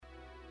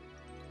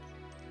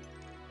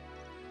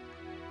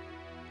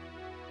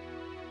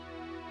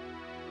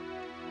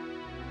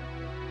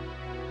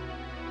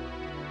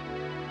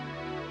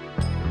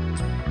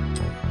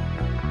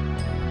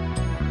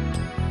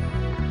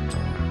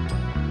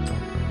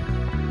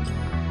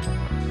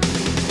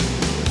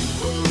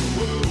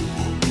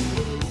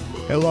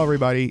Hello,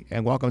 everybody,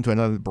 and welcome to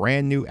another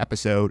brand new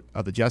episode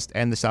of the Just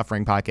End the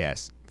Suffering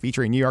podcast,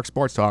 featuring New York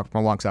sports talk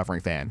from a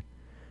long-suffering fan.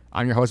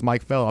 I'm your host,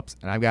 Mike Phillips,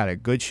 and I've got a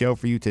good show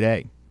for you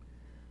today.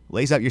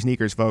 Lace up your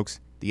sneakers,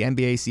 folks. The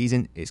NBA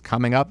season is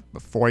coming up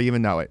before you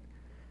even know it.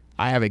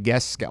 I have a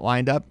guest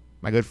lined up,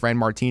 my good friend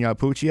Martino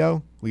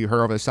Puccio, who you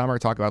heard over the summer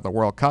talk about the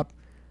World Cup.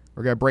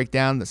 We're going to break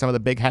down some of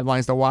the big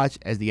headlines to watch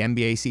as the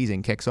NBA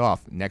season kicks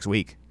off next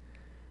week.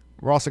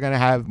 We're also going to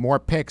have more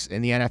picks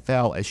in the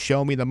NFL as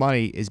Show Me the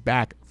Money is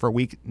back for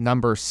week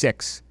number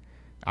 6.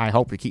 I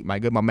hope to keep my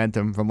good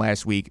momentum from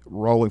last week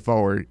rolling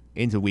forward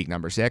into week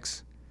number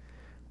 6.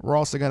 We're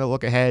also going to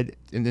look ahead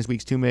in this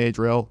week's 2-minute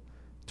drill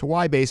to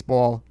why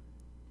baseball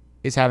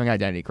is having an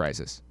identity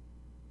crisis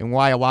and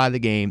why a lot of the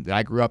game that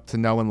I grew up to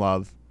know and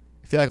love,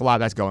 I feel like a lot of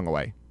that's going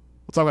away.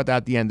 We'll talk about that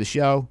at the end of the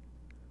show.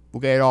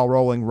 We'll get it all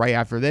rolling right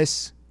after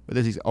this with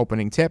this week's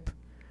opening tip,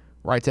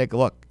 where I take a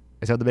look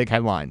at some of the big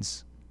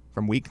headlines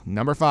from week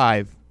number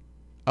 5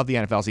 of the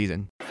NFL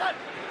season.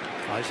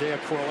 Isaiah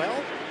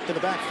Crowell to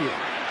the backfield.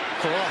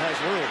 Crowell has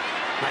room.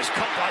 Nice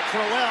cut by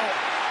Crowell.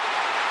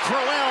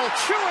 Crowell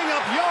chewing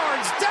up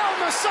yards down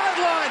the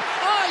sideline.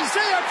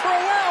 Isaiah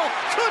Crowell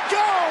could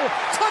go.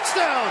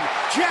 Touchdown,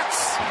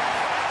 Jets.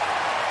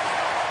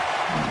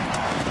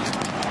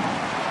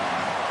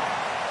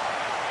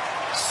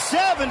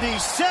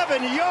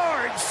 "77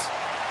 yards.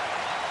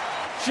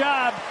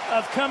 Job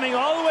of coming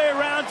all the way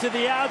around to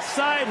the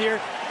outside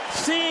here.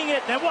 Seeing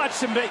it, now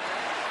watch him make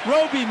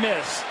Roby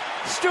miss,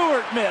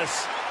 Stewart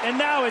miss, and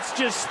now it's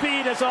just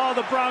speed as all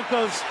the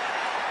Broncos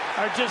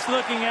are just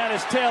looking at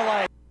his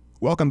taillight.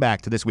 Welcome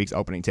back to this week's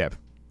opening tip.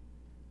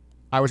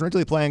 I was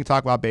originally planning to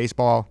talk about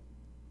baseball,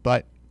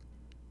 but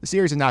the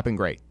series has not been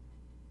great.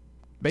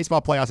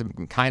 Baseball playoffs have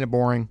been kind of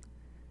boring.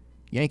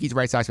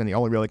 Yankees-Red Sox have been the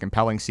only really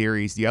compelling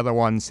series. The other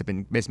ones have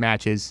been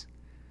mismatches.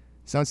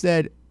 So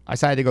instead, I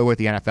decided to go with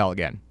the NFL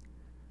again.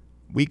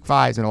 Week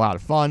 5 has been a lot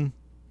of fun.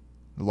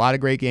 A lot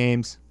of great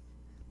games.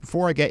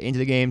 Before I get into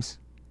the games,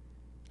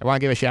 I want to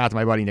give a shout out to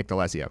my buddy Nick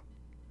D'Alessio.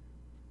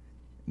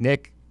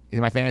 Nick is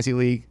in my fantasy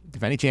league,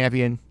 defending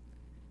champion,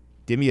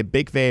 did me a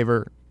big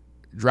favor,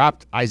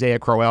 dropped Isaiah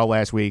Crowell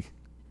last week.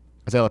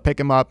 I was able to pick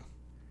him up,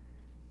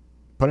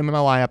 put him in my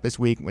lineup this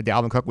week when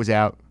Dalvin Cook was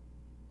out,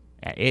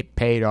 and it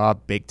paid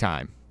off big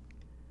time.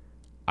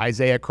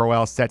 Isaiah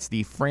Crowell sets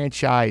the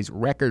franchise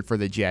record for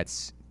the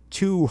Jets,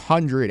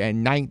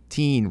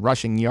 219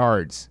 rushing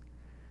yards,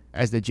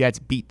 as the Jets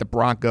beat the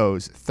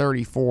Broncos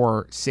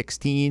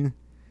 34-16.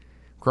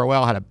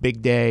 Crowell had a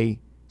big day.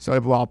 So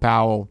did Bilal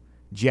Powell.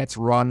 Jets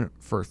run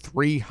for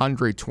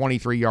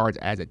 323 yards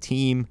as a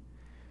team.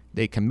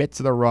 They commit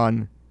to the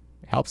run.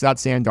 It helps out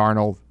Sam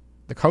Darnold.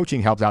 The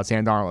coaching helps out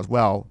Sam Darnold as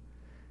well.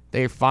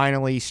 They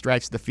finally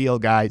stretched the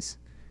field, guys.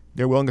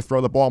 They're willing to throw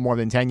the ball more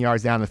than 10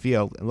 yards down the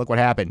field. And look what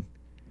happened.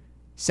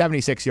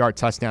 76-yard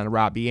touchdown to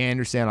Robbie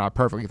Anderson on a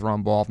perfectly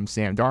thrown ball from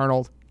Sam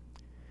Darnold.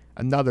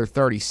 Another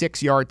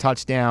 36-yard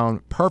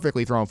touchdown,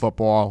 perfectly thrown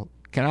football.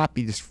 Cannot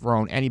be just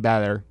thrown any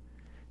better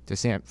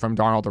from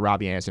Darnold to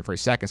Robbie Anderson for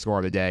his second score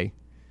of the day.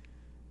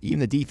 Even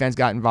the defense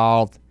got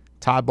involved.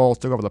 Todd Bowles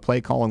took over the play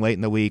calling late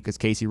in the week because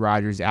Casey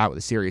Rogers is out with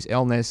a serious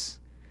illness.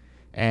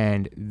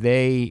 And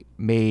they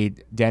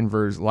made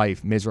Denver's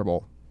life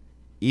miserable.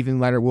 Even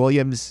Leonard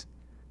Williams,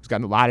 who's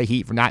gotten a lot of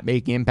heat for not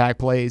making impact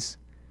plays,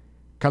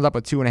 comes up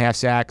with 2.5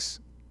 sacks.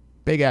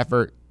 Big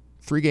effort.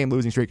 3-game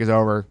losing streak is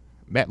over.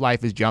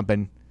 MetLife is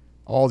jumping.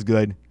 All's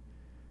good.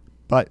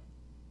 But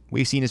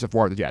we've seen this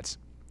before with the Jets.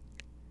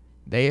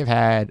 They have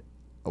had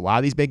a lot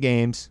of these big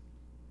games,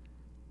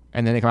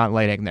 and then they come out and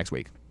lay an egg next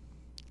week.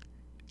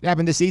 It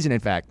happened this season, in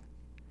fact.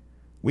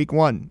 Week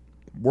 1,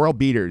 world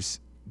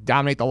beaters,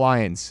 dominate the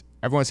Lions.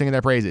 Everyone's singing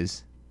their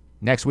praises.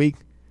 Next week,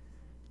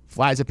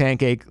 flat as a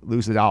pancake,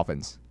 lose to the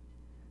Dolphins.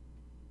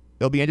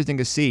 It'll be interesting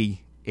to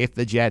see if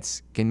the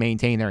Jets can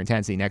maintain their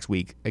intensity next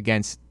week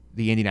against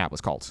the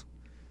Indianapolis Colts.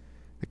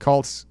 The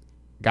Colts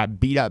got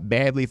beat up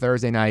badly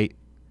Thursday night.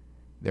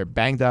 They're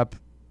banged up,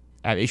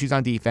 have issues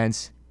on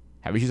defense,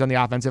 have issues on the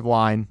offensive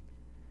line.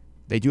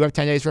 They do have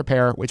 10 days to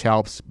prepare, which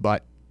helps,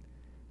 but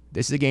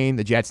this is a game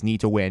the Jets need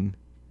to win,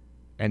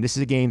 and this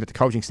is a game that the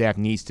coaching staff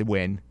needs to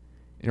win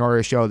in order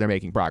to show they're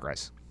making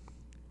progress.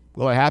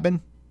 Will it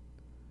happen?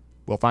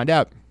 We'll find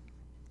out.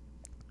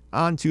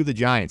 On to the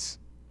Giants.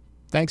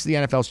 Thanks to the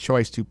NFL's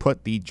choice to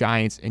put the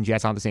Giants and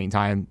Jets on at the same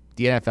time,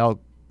 the NFL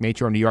made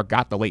sure New York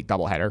got the late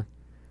doubleheader,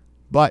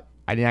 but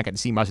I did not get to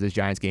see much of this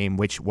Giants game,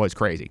 which was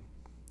crazy.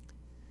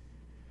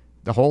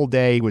 The whole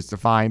day was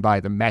defined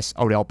by the mess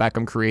Odell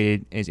Beckham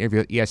created in his interview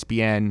with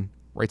ESPN,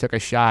 where he took a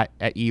shot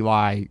at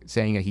Eli,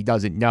 saying that he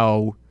doesn't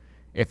know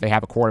if they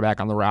have a quarterback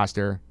on the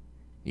roster.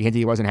 He hinted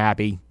he wasn't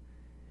happy.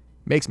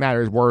 Makes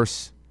matters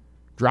worse.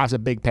 Drops a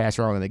big pass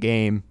early in the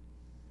game.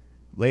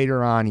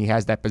 Later on, he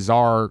has that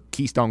bizarre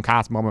Keystone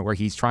Cops moment where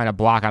he's trying to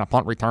block on a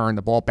punt return.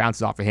 The ball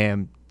bounces off of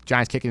him.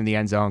 Giants kick it in the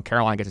end zone.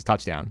 Carolina gets his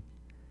touchdown.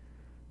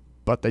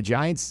 But the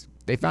Giants,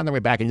 they found their way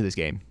back into this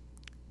game.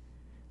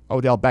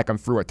 Odell Beckham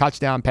threw a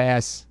touchdown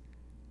pass,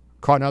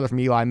 caught another from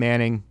Eli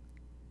Manning.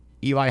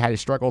 Eli had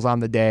his struggles on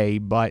the day,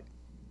 but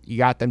he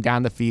got them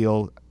down the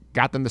field,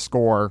 got them to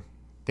score.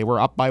 They were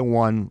up by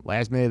 1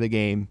 last minute of the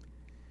game.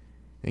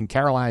 And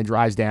Carolina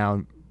drives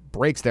down,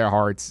 breaks their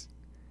hearts.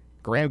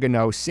 Graham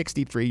Gano,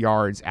 63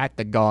 yards at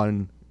the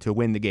gun to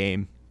win the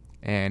game.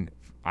 And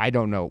I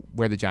don't know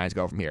where the Giants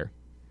go from here.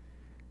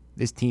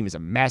 This team is a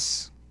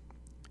mess.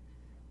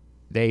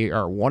 They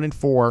are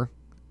 1-4,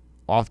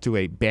 off to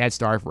a bad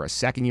start for a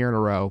second year in a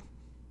row.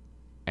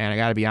 And I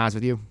got to be honest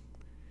with you,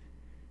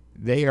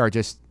 they are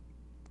just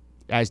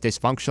as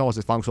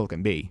dysfunctional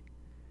can be.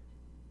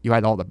 You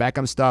had all the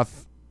Beckham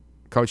stuff.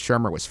 Coach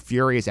Shermer was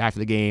furious after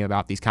the game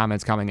about these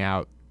comments coming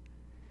out.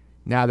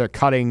 Now they're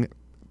cutting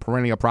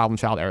perennial problem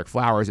child Eric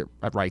Flowers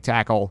at right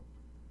tackle.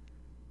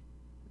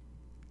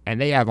 And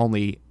they have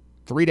only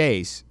 3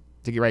 days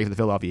to get ready for the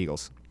Philadelphia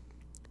Eagles.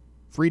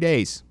 3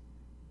 days.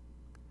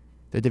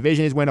 The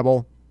division is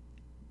winnable,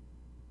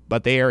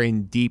 but they are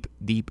in deep,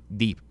 deep,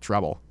 deep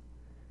trouble.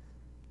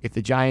 If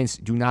the Giants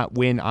do not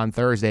win on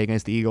Thursday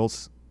against the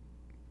Eagles,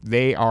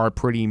 they are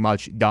pretty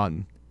much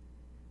done.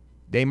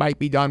 They might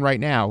be done right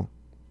now,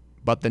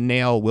 but the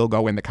nail will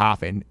go in the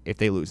coffin if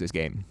they lose this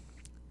game.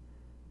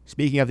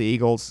 Speaking of the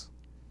Eagles,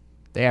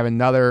 they have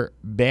another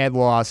bad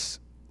loss,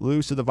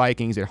 lose to the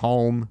Vikings at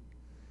home,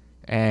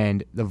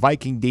 and the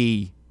Viking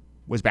D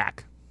was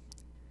back.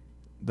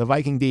 The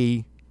Viking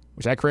D,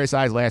 which I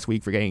criticized last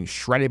week for getting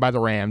shredded by the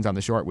Rams on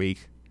the short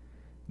week,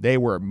 they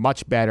were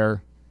much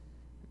better.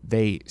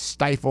 They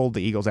stifled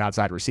the Eagles'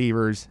 outside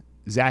receivers.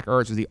 Zach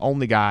Ertz was the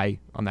only guy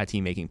on that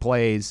team making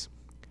plays.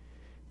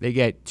 They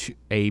get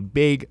a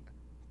big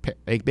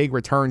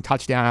return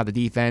touchdown out of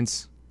the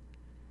defense.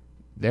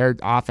 Their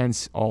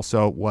offense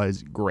also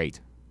was great.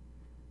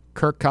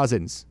 Kirk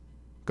Cousins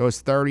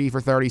goes 30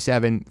 for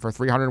 37 for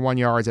 301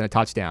 yards and a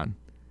touchdown.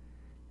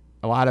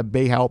 A lot of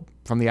big help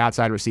from the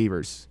outside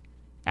receivers.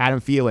 Adam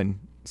Thielen,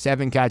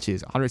 7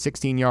 catches,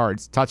 116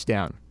 yards,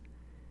 touchdown.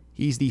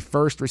 He's the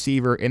first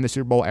receiver in the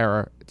Super Bowl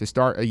era to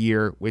start a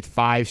year with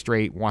 5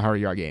 straight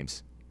 100-yard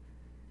games.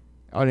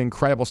 An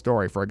incredible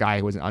story for a guy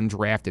who was an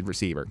undrafted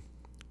receiver.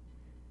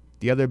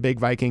 The other big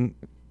Viking,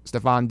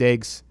 Stephon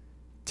Diggs,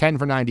 10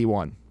 for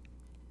 91.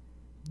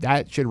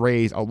 That should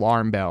raise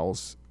alarm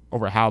bells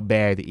over how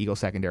bad the Eagles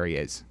secondary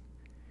is.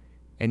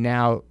 And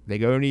now they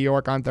go to New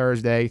York on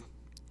Thursday,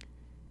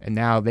 and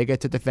now they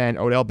get to defend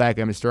Odell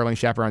Beckham and Sterling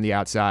Shepard on the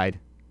outside.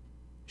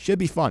 Should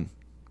be fun.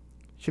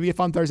 Should be a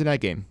fun Thursday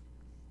night game.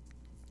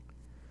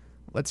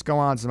 Let's go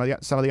on to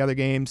some of the other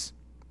games,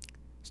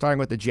 starting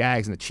with the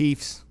Jags and the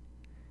Chiefs.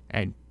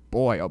 And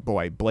boy, oh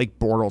boy, Blake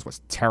Bortles was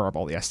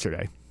terrible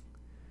yesterday.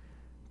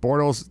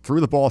 Bortles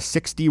threw the ball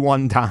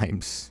 61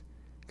 times,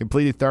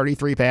 completed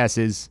 33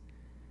 passes,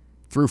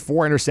 threw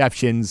 4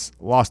 interceptions,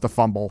 lost a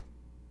fumble.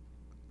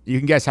 You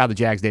can guess how the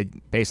Jags did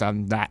based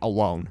on that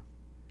alone.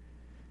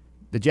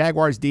 The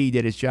Jaguars' D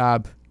did his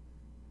job.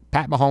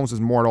 Pat Mahomes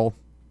was mortal.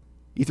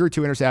 He threw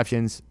 2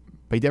 interceptions,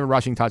 but he did have a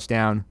rushing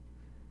touchdown.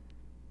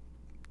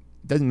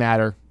 Doesn't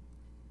matter.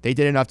 They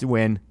did enough to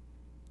win.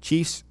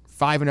 Chiefs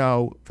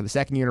 5-0 for the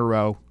second year in a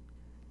row.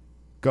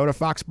 Go to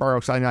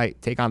Foxborough Sunday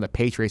night, take on the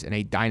Patriots in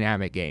a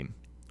dynamic game.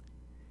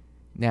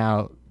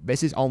 Now,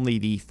 this is only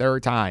the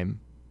 3rd time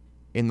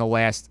in the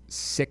last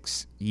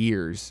 6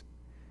 years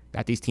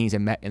that these teams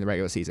have met in the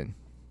regular season.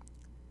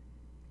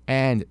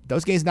 And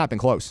those games have not been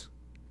close.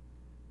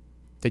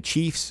 The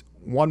Chiefs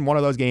won one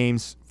of those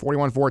games,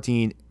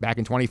 41-14, back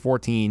in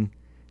 2014.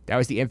 That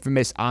was the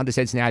infamous on to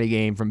Cincinnati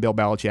game from Bill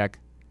Belichick.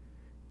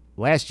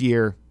 Last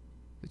year,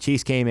 the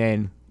Chiefs came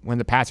in when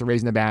the Pats were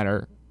raising the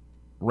banner,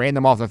 ran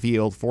them off the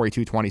field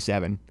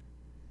 42-27.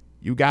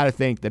 You got to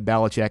think that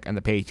Belichick and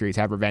the Patriots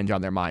have revenge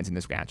on their minds in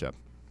this matchup.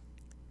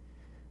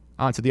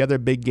 On to the other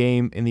big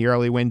game in the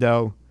early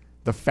window,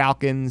 the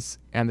Falcons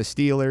and the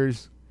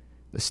Steelers.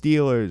 The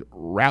Steelers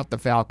rout the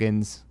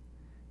Falcons.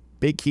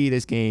 Big key to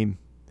this game.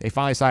 They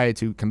finally decided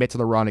to commit to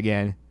the run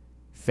again.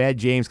 Fed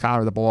James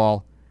Conner the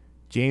ball.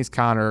 James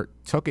Conner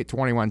took it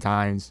 21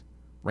 times,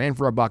 ran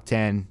for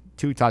 $110,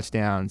 2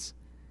 touchdowns.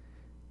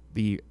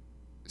 The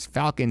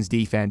Falcons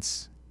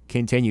defense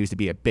continues to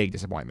be a big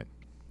disappointment.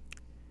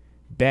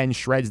 Ben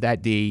shreds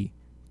that D.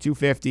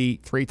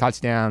 250, 3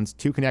 touchdowns,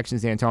 2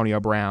 connections to Antonio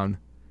Brown.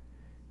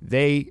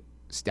 They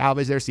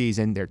salvage their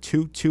season. They're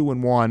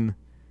 2-1.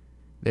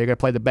 They're going to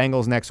play the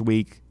Bengals next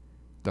week.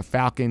 The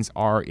Falcons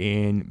are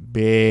in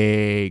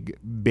big,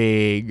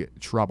 big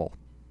trouble.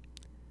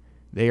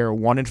 They are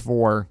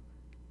 1-4.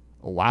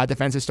 A lot of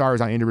defensive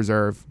starters on injured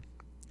reserve.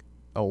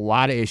 A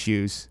lot of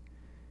issues.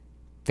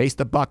 Face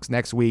the Bucs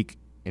next week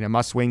in a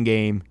must-win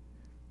game.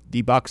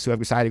 The Bucs, who have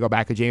decided to go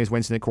back to Jameis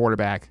Winston at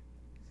quarterback.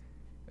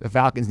 The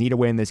Falcons need to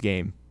win this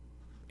game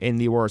in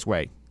the worst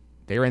way.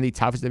 They're in the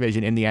toughest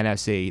division in the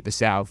NFC, the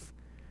South,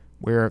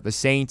 where the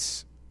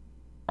Saints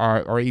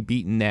are already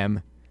beaten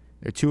them.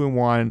 They're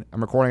 2-1.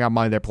 I'm recording on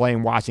Monday. They're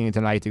playing Washington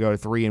tonight to go to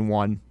 3-1.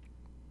 Or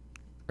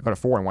go to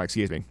 4-1,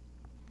 excuse me.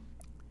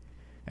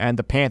 And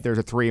the Panthers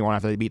are 3-1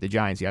 after they beat the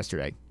Giants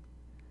yesterday.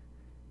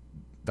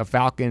 The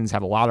Falcons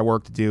have a lot of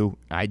work to do.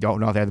 I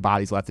don't know if they have the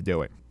bodies left to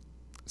do it.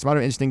 Some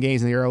other interesting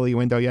games in the early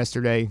window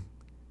yesterday.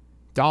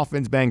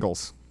 Dolphins,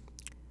 Bengals.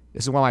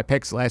 This is one of my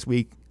picks last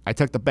week. I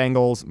took the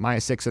Bengals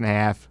minus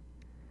 6.5.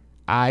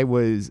 I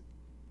was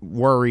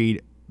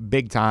worried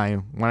big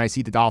time when I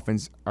see the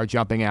Dolphins are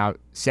jumping out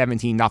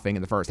 17-0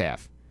 in the first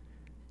half.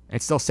 And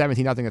it's still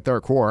 17-0 in the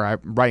third quarter.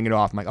 I'm writing it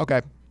off. I'm like,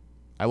 okay,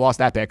 I lost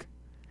that pick.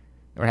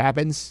 What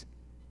happens?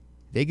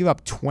 They give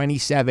up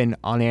 27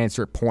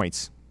 unanswered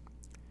points.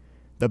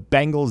 The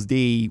Bengals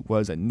D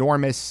was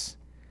enormous.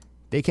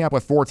 They came up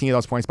with 14 of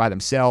those points by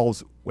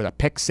themselves with a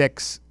pick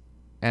six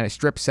and a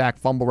strip sack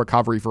fumble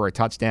recovery for a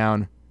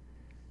touchdown.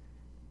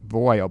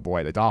 Boy, oh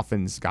boy, the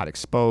Dolphins got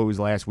exposed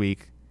last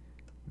week.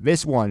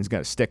 This one's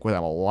going to stick with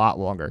them a lot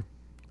longer.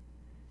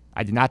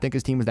 I did not think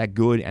his team was that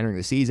good entering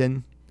the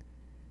season.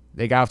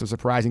 They got off to a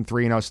surprising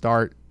 3-0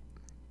 start.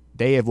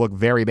 They have looked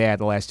very bad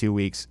the last 2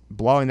 weeks.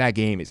 Blowing that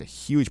game is a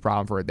huge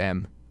problem for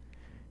them.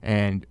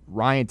 And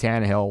Ryan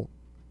Tannehill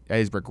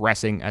is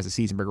regressing as the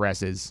season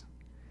progresses.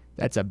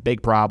 That's a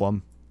big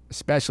problem,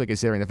 especially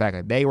considering the fact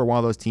that they were one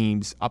of those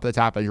teams up at the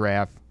top of the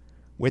draft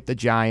with the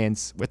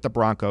Giants, with the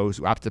Broncos,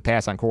 who opted to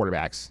pass on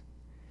quarterbacks.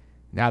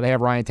 Now they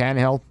have Ryan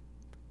Tannehill.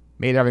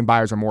 Made having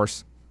buyer's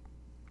remorse.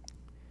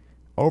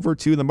 Over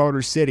to the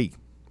Motor City.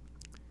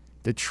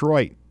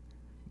 Detroit.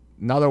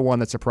 Another one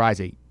that's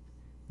surprising.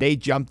 They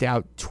jumped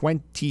out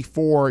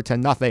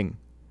 24-0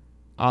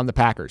 on the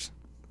Packers.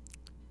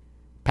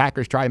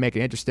 Packers tried to make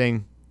it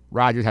interesting.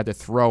 Rodgers had to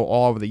throw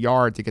all over the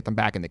yard to get them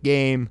back in the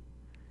game.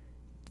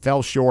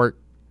 Fell short.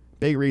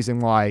 Big reason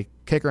why.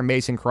 Kicker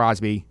Mason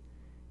Crosby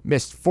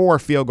missed 4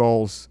 field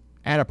goals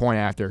and a point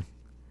after.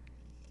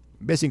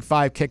 Missing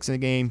 5 kicks in the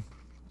game,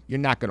 you're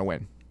not going to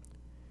win.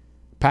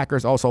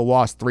 Packers also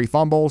lost 3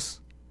 fumbles,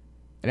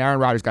 and Aaron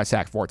Rodgers got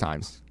sacked 4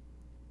 times.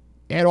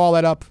 Add all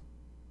that up,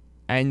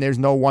 and there's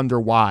no wonder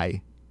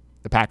why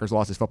the Packers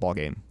lost this football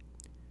game.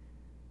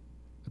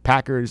 The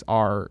Packers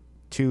are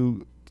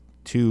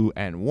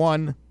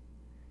 2-1.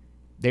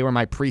 They were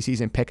my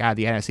preseason pick out of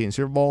the NFC and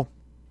Super Bowl.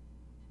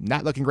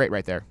 Not looking great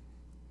right there.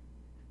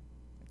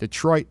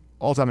 Detroit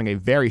also having a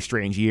very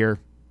strange year.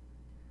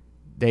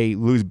 They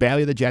lose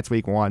badly to the Jets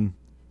week 1,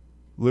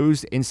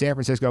 lose in San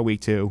Francisco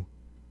week 2.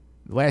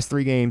 The last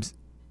 3 games,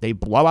 they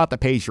blow out the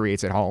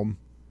Patriots at home,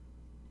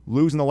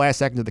 lose in the last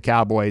seconds to the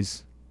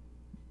Cowboys,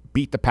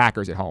 beat the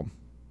Packers at home.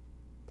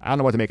 I don't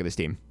know what to make of this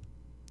team.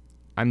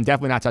 I'm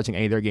definitely not touching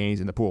any of their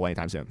games in the pool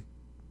anytime soon.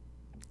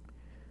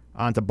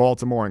 On to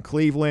Baltimore and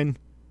Cleveland.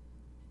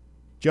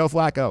 Joe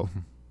Flacco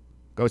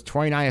goes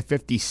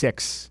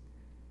 29-56,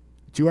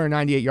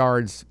 298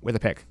 yards with a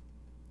pick.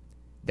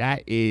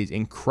 That is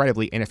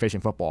incredibly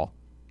inefficient football.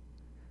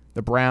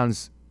 The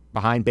Browns,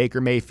 behind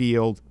Baker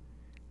Mayfield,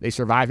 they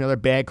survived another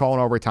bad call in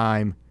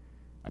overtime.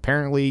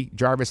 Apparently,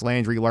 Jarvis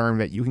Landry learned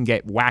that you can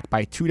get whacked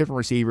by 2 different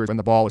receivers when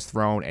the ball was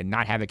thrown and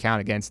not have it count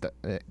against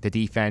the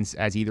defense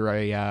as either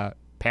a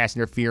pass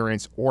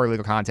interference or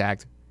illegal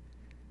contact.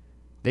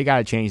 They got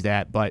to change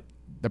that, but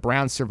the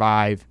Browns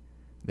survive.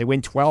 They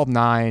win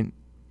 12-9.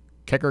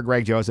 Kicker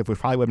Greg Joseph would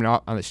probably have been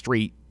out on the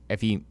street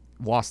if he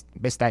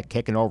missed that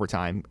kick in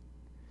overtime.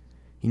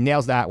 He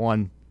nails that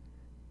one.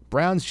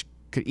 Browns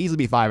could easily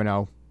be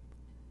 5-0.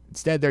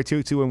 Instead, they're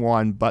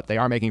 2-1, but they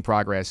are making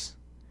progress.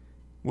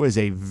 It was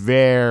a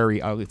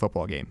very ugly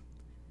football game.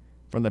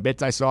 From the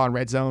bits I saw in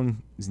Red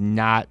Zone, it's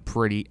not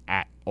pretty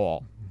at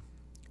all.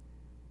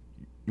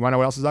 You want to know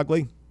what else is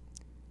ugly?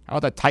 How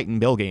about the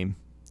Titan-Bill game?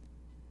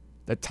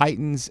 The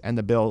Titans and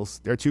the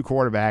Bills, their 2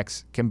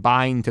 quarterbacks,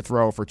 combined to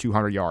throw for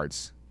 200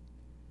 yards.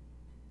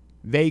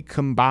 They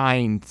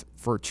combined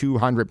for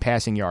 200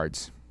 passing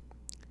yards.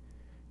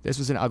 This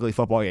was an ugly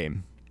football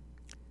game.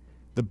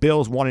 The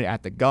Bills won it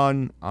at the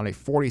gun on a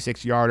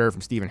 46-yarder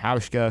from Stephen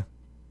Hauschka.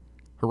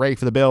 Hooray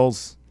for the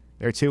Bills.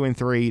 They're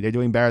 2-3. They're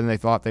doing better than they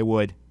thought they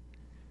would.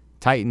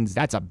 Titans,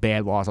 that's a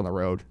bad loss on the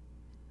road.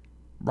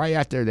 Right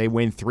after they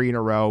win 3 in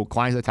a row,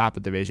 climb to the top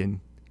of the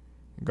division,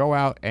 go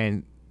out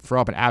and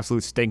throw up an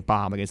absolute stink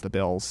bomb against the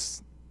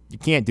Bills. You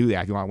can't do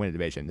that if you want to win a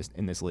division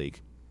in this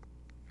league.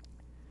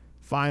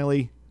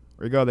 Finally,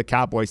 we go to the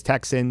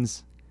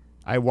Cowboys-Texans.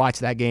 I watched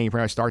that game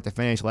from start to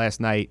finish last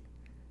night.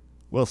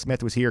 Will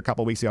Smith was here a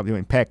couple weeks ago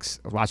doing picks.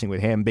 I was watching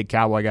with him, big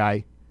Cowboy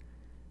guy.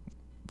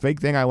 Big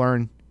thing I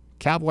learned,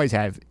 Cowboys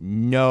have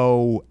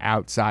no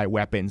outside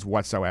weapons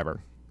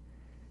whatsoever.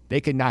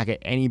 They could not get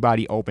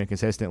anybody open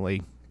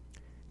consistently.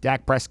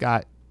 Dak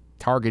Prescott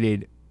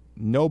targeted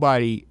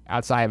nobody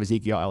outside of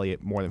Ezekiel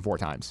Elliott more than 4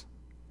 times.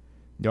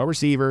 No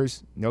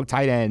receivers, no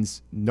tight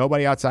ends,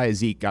 nobody outside of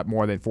Zeke got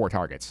more than 4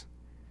 targets.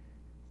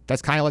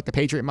 That's kind of like the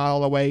Patriot model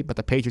in a way, but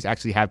the Patriots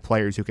actually have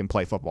players who can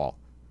play football.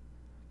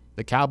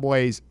 The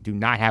Cowboys do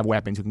not have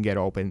weapons who can get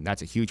open.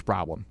 That's a huge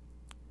problem.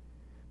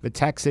 The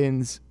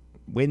Texans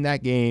win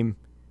that game.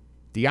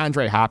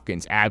 DeAndre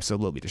Hopkins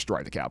absolutely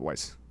destroyed the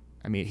Cowboys.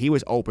 I mean, he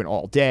was open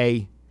all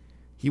day.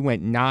 He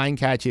went 9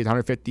 catches,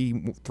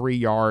 153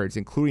 yards,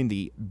 including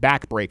the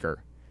backbreaker,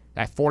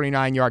 that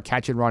 49-yard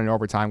catch and run in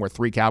overtime where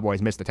 3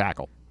 Cowboys missed the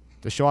tackle.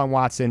 Deshaun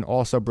Watson,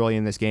 also brilliant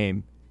in this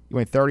game. He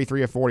went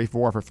 33 of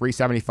 44 for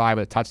 375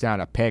 with a touchdown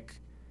and a pick.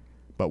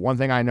 But one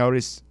thing I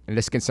noticed, and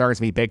this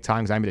concerns me big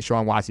time because I'm a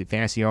Deshaun Watson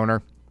fantasy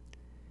owner,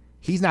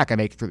 he's not going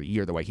to make it through the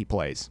year the way he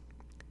plays.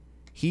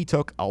 He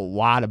took a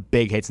lot of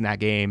big hits in that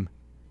game.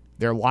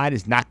 Their line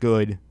is not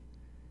good.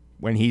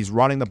 When he's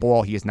running the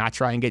ball, he is not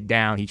trying to get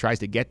down. He tries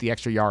to get the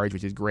extra yardage,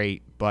 which is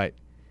great, but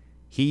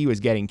he was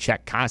getting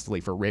checked constantly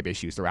for rib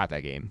issues throughout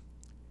that game.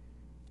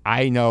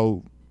 I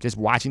know, just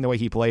watching the way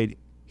he played,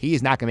 he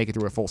is not going to make it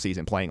through a full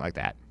season playing like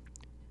that.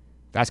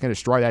 That's going to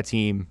destroy that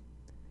team.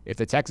 If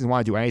the Texans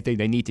want to do anything,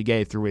 they need to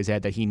get it through his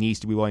head that he needs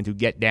to be willing to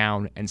get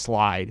down and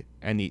slide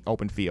in the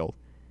open field.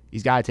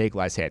 He's got to take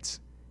less hits.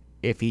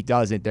 If he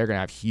doesn't, they're going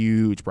to have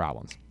huge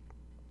problems.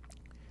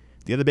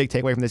 The other big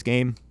takeaway from this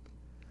game,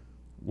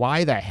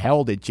 why the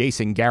hell did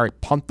Jason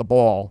Garrett punt the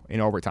ball in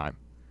overtime?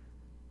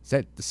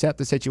 Set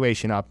the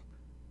situation up.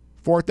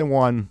 4th and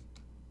 1,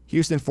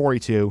 Houston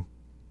 42,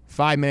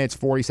 5 minutes,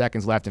 40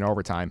 seconds left in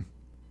overtime.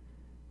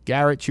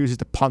 Garrett chooses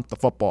to punt the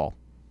football.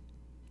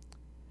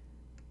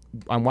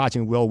 I'm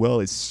watching Will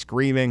is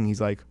screaming.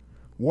 He's like,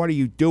 what are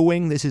you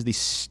doing? This is the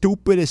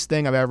stupidest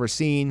thing I've ever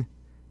seen.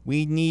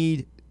 We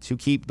need to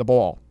keep the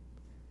ball.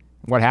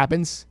 What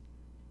happens?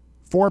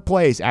 4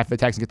 plays after the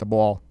Texans get the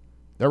ball,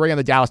 they're already on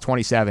the Dallas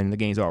 27, and the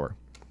game's over.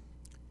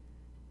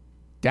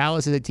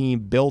 Dallas is a team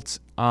built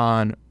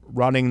on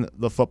running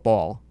the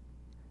football.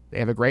 They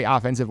have a great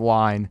offensive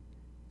line.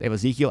 They have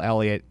Ezekiel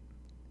Elliott.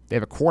 They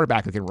have a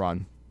quarterback who can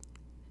run.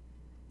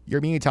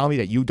 You're meaning to tell me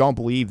that you don't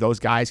believe those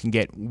guys can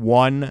get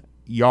 1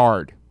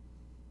 yard?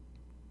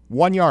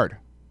 1 yard.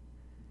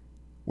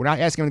 We're not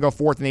asking them to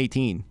go 4th and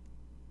 18.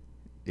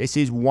 This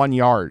is 1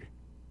 yard.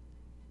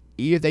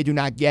 Even if they do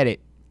not get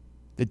it,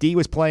 the D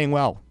was playing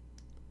well.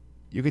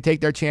 You could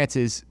take their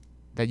chances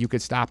that you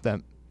could stop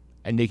them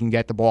and they can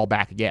get the ball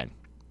back again.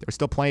 There's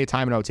still plenty of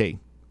time in OT.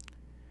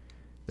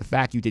 The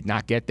fact you did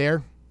not get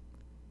there,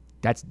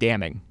 that's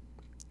damning.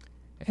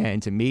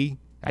 And to me,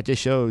 that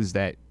just shows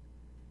that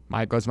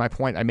goes to my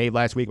point I made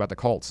last week about the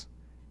Colts.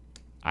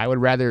 I would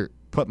rather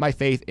put my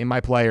faith in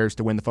my players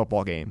to win the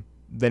football game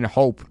than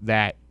hope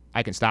that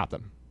I can stop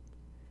them.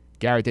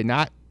 Garrett did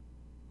not.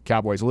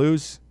 Cowboys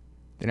lose.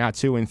 They're now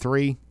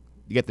 2-3.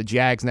 You get the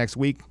Jags next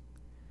week.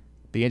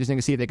 Be interesting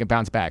to see if they can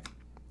bounce back.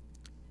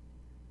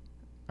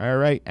 All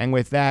right, and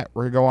with that,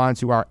 we're going to go on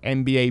to our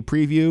NBA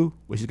preview,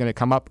 which is going to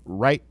come up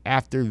right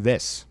after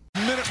this.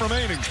 Minute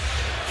remaining.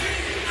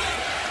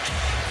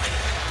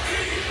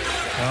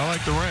 I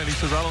like Durant. He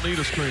says, I don't need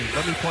a screen.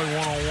 Let me play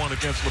one-on-one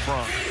against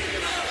LeBron.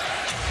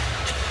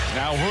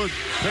 Now Hood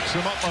picks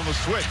him up on the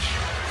switch.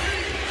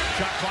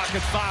 Shot clock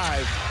at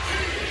 5.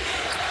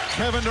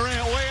 Kevin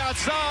Durant way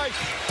outside.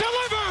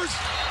 Delivers!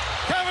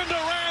 Kevin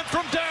Durant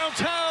from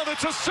downtown.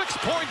 It's a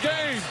 6-point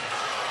game.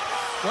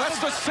 That's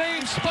the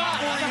same spot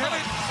where he hit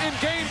it in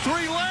Game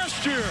 3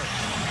 last year.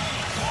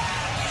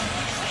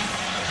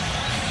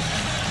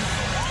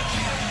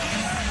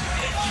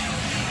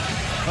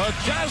 A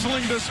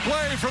dazzling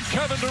display from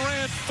Kevin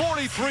Durant,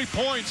 43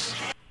 points.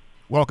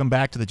 Welcome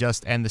back to the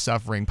Just End the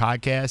Suffering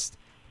podcast.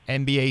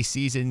 NBA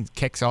season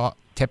tips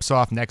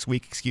off next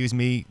week,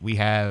 We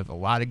have a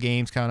lot of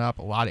games coming up,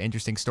 a lot of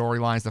interesting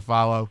storylines to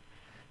follow.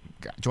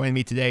 Joining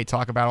me today to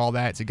talk about all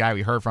that, it's a guy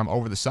we heard from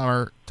over the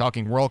summer,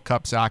 talking World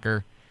Cup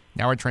soccer.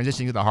 Now we're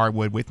transitioning to the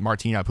hardwood with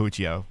Martino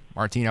Puccio.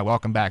 Martino,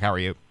 welcome back. How are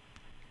you?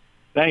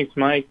 Thanks,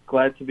 Mike.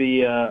 Glad to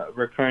be a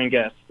recurring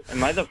guest.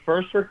 Am I the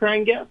first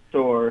recurring guest,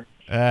 or?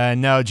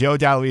 No, Joe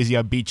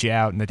D'Aloisio beat you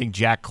out, and I think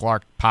Jack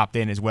Clark popped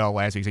in as well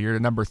last week, so you're the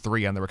number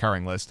 3 on the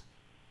recurring list.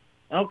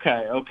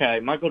 Okay.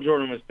 Michael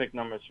Jordan was picked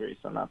number 3,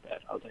 so not bad.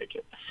 I'll take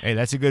it. Hey,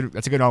 that's a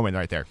good omen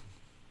right there.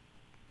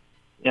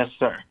 Yes,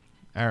 sir.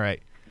 All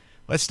right.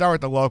 Let's start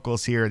with the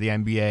locals here, the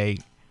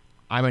NBA.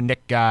 I'm a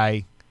Knick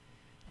guy.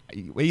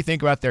 What do you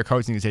think about their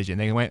coaching decision?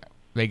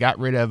 They got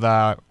rid of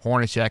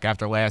Hornacek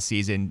after last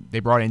season.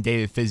 They brought in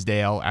David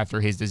Fizdale after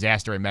his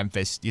disaster in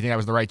Memphis. Do you think that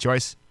was the right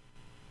choice?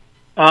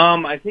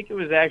 I think it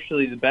was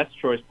actually the best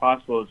choice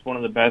possible. It's one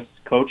of the best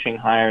coaching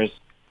hires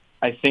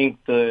I think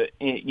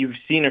you've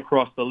seen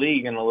across the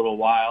league in a little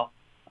while,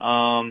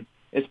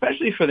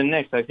 especially for the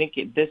Knicks. I think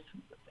this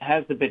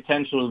has the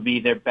potential to be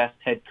their best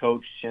head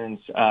coach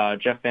since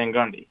Jeff Van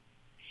Gundy.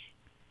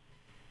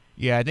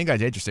 Yeah, I think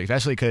that's interesting,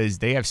 especially because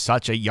they have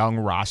such a young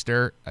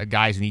roster of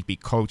guys who need to be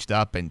coached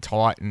up and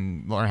taught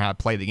and learn how to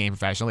play the game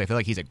professionally. I feel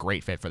like he's a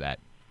great fit for that.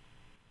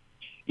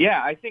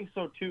 Yeah, I think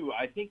so, too.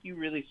 I think you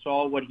really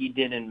saw what he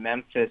did in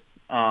Memphis.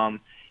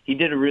 He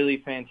did a really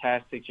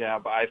fantastic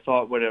job. I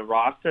thought with a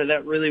roster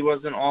that really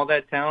wasn't all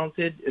that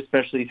talented,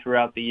 especially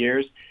throughout the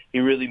years, he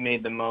really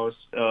made the most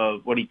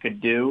of what he could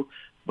do.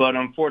 But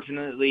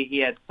unfortunately, he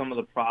had some of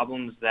the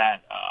problems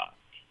that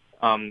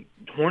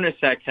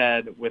Hornacek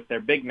had with their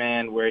big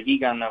man, where he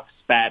got in a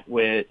spat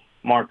with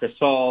Marc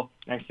Gasol.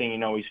 Next thing you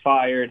know, he's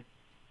fired.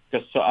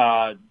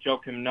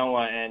 Joakim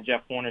Noah and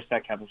Jeff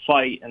Hornacek have a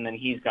fight, and then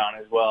he's gone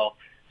as well.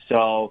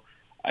 So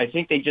I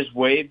think they just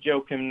waived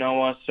Joakim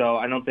Noah, so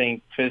I don't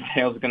think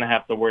Fizdale's going to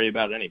have to worry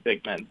about any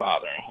big men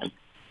bothering him.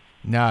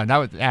 No, not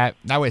with that.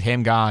 Not with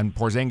him gone.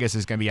 Porzingis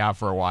is going to be out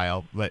for a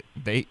while, but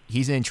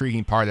he's an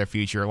intriguing part of their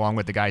future, along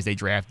with the guys they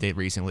drafted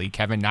recently.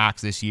 Kevin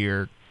Knox this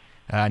year,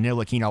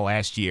 Ntilikina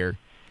last year.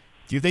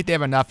 Do you think they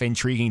have enough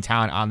intriguing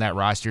talent on that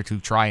roster to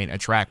try and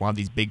attract one of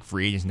these big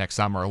free agents next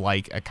summer,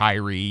 like a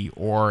Kyrie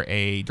or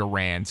a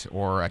Durant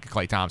or a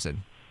Klay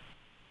Thompson?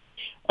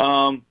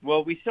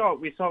 Well, we saw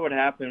what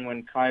happened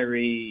when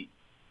Kyrie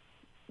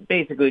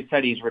basically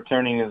said he's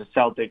returning to the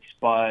Celtics,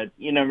 but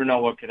you never know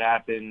what could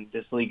happen.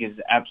 This league is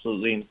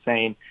absolutely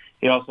insane.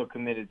 He also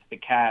committed to the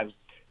Cavs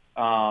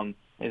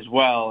as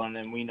well, and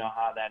then we know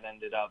how that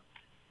ended up.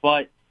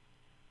 But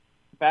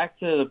back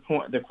to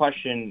the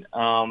question.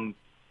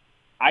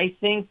 I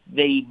think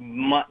they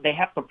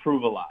have to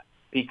prove a lot,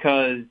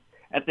 because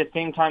at the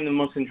same time, the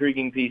most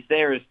intriguing piece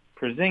there is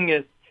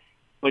Porzingis,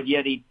 but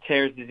yet he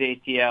tears his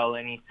ACL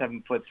and he's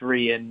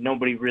 7'3", and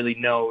nobody really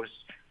knows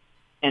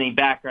any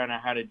background on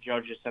how to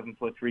judge a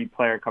 7'3"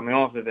 player coming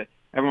off of it.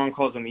 Everyone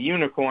calls him a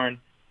unicorn.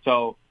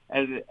 So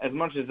as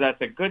much as that's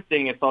a good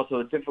thing, it's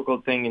also a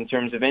difficult thing in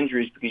terms of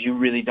injuries, because you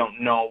really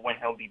don't know when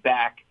he'll be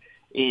back.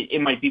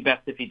 It might be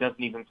best if he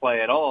doesn't even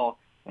play at all.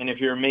 And if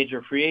you're a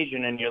major free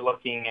agent and you're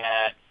looking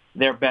at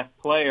their best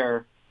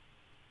player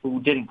who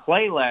didn't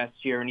play last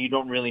year and you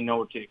don't really know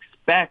what to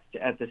expect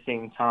at the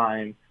same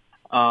time,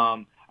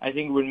 I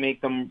think it would make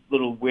them a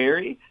little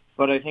wary.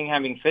 But I think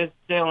having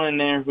Fizdale in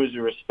there, who's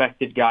a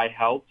respected guy,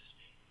 helps.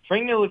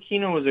 Frank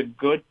Ntilikina was a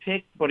good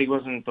pick, but he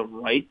wasn't the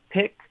right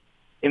pick.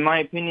 In my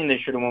opinion, they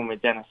should have went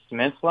with Dennis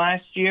Smith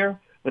last year,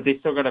 but they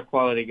still got a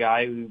quality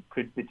guy who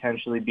could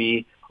potentially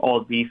be all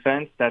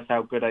defense. That's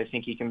how good I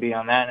think he can be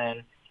on that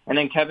end. And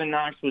then Kevin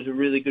Knox was a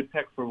really good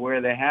pick for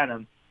where they had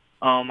him.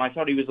 I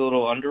thought he was a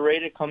little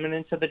underrated coming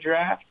into the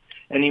draft,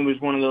 and he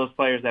was one of those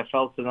players that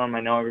fell to them. I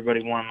know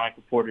everybody wanted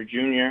Michael Porter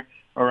Jr.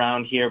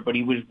 around here, but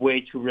he was way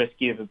too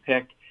risky of a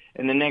pick.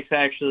 And the Knicks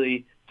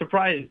actually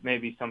surprised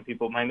maybe some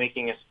people by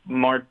making a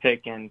smart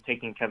pick and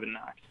taking Kevin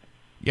Knox.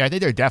 Yeah, I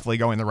think they're definitely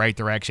going the right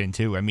direction,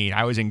 too. I mean,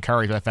 I was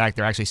encouraged by the fact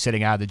they're actually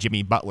sitting out of the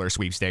Jimmy Butler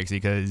sweepstakes,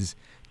 because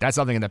that's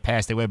something in the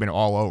past they would have been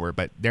all over,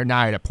 but they're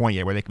not at a point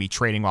yet where they could be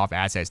trading off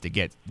assets to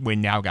get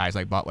win-now guys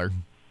like Butler.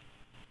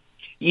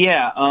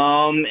 Yeah,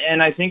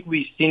 and I think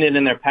we've seen it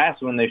in their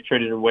past when they've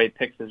traded away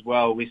picks as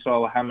well. We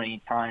saw how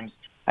many times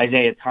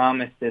Isaiah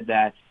Thomas did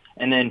that.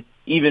 And then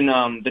even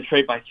the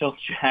trade by Phil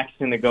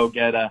Jackson to go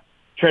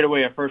trade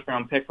away a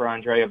first-round pick for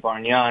Andrea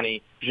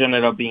Bargnani, which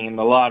ended up being in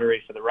the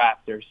lottery for the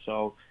Raptors.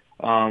 So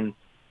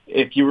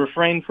if you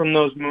refrain from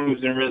those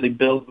moves and really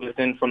build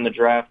within from the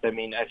draft, I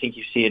mean, I think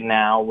you see it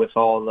now with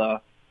all the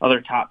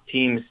other top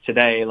teams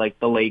today, like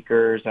the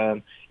Lakers,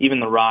 even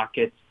the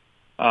Rockets,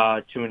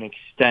 to an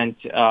extent,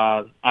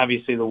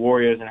 obviously the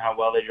Warriors and how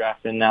well they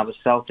drafted, and now the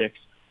Celtics.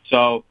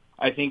 So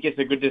I think it's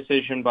a good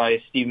decision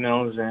by Steve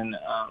Mills and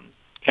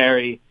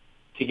Perry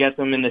to get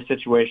them in this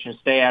situation,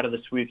 stay out of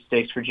the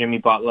sweepstakes for Jimmy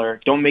Butler.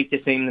 Don't make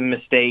the same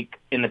mistake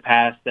in the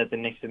past that the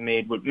Knicks have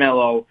made with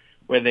Melo,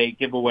 where they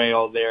give away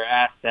all their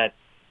assets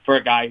for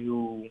a guy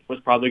who was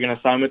probably going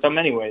to sign with them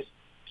anyways.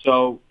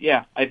 So,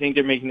 yeah, I think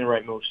they're making the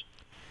right moves.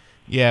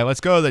 Yeah, let's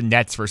go to the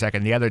Nets for a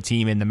second, the other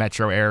team in the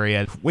metro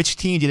area. Which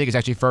team do you think is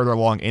actually further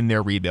along in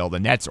their rebuild, the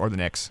Nets or the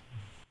Knicks?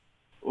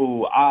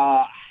 Ooh,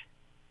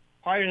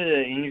 prior to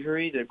the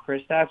injury to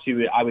Kristaps,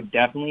 I would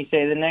definitely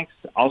say the Knicks.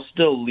 I'll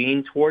still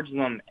lean towards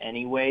them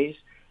anyways,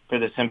 for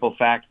the simple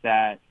fact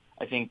that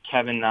I think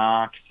Kevin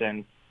Knox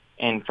and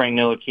Frank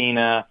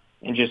Ntilikina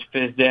and just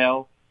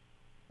Fizdale,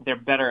 they're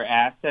better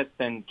assets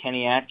than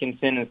Kenny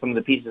Atkinson and some of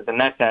the pieces the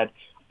Nets had.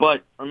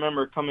 But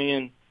remember, coming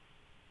in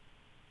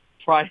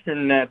prior to the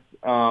Nets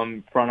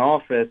front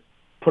office,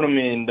 put them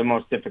in the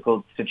most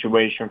difficult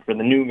situation for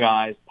the new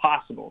guys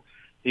possible,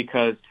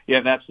 because you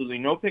have absolutely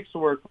no picks to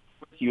work with.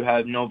 You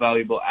have no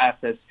valuable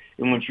assets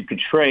in which you could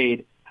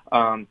trade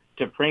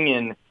to bring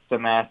in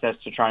some assets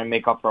to try and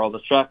make up for all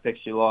the draft picks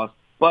you lost.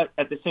 But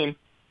at the same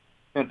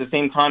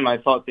time, I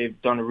thought they've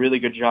done a really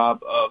good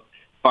job of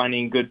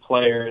finding good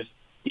players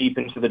deep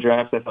into the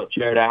draft. I thought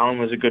Jared Allen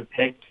was a good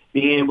pick.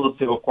 Being able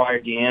to acquire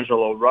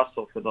D'Angelo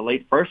Russell for the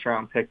late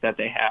first-round pick that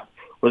they have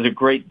was a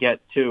great get,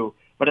 too.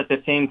 But at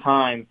the same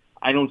time,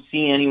 I don't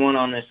see anyone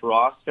on this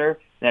roster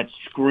that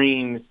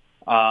screams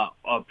a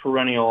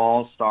perennial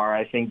all-star.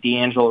 I think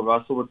D'Angelo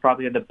Russell would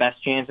probably have the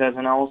best chance as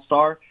an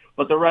all-star,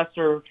 but the rest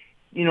are,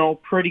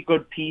 pretty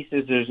good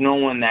pieces. There's no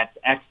one that's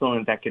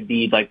excellent that could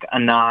be like a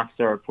Knox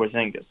or a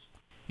Porzingis.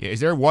 Yeah, is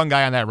there one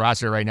guy on that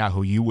roster right now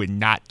who you would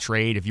not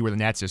trade if you were the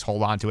Nets, just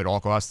hold on to at all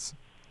costs?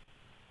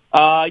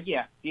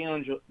 Yeah,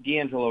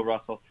 D'Angelo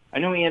Russell. I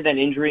know he had that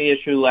injury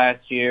issue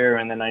last year,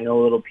 and then I know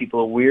little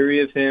people are weary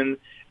of him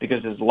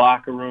because his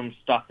locker room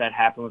stuff that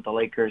happened with the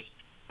Lakers.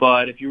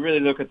 But if you really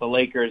look at the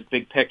Lakers'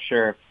 big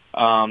picture,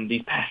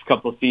 these past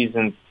couple of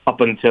seasons up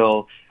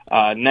until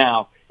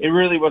now, it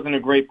really wasn't a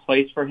great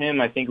place for him.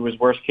 I think it was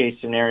worst-case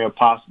scenario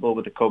possible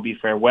with the Kobe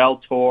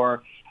farewell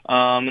tour.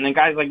 And then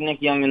guys like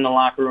Nick Young in the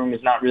locker room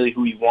is not really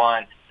who you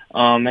want.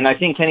 And I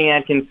think Kenny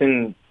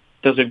Atkinson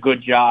does a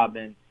good job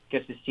and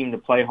gets his team to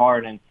play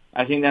hard. And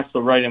I think that's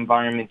the right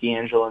environment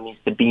D'Angelo needs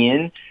to be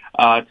in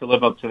to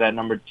live up to that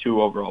number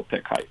 2 overall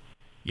pick height.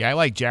 Yeah, I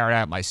like Jared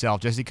Allen myself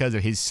just because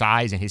of his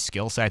size and his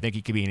skill set. I think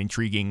he could be an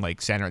intriguing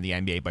center in the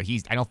NBA, but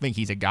I don't think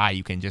he's a guy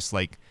you can just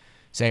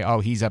say, oh,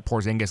 he's a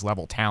Porzingis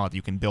level talent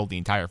you can build the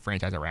entire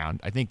franchise around.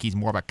 I think he's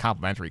more of a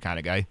complimentary kind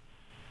of guy.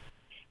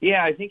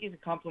 Yeah, I think he's a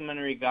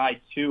complimentary guy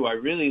too. I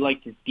really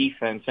like his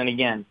defense. And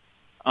again,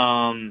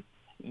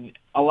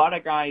 a lot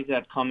of guys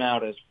that come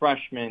out as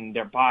freshmen,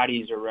 their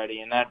bodies are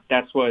ready, and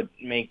that's what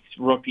makes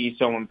rookies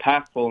so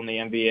impactful in the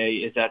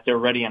NBA is that they're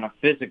ready on a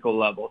physical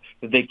level,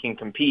 that they can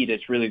compete.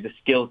 It's really the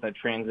skills that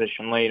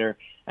transition later,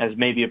 as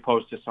maybe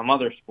opposed to some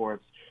other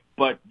sports.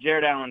 But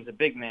Jared Allen's a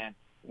big man.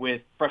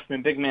 With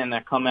freshman big men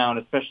that come out,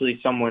 especially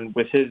someone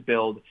with his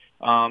build,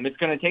 it's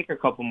going to take a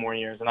couple more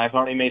years, and I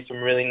thought he made some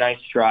really nice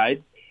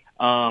strides.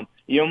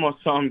 You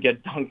almost saw him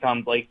get dunked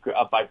on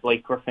by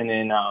Blake Griffin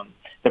in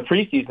the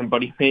preseason,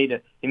 but he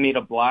made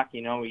a block.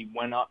 He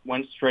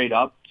went straight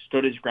up,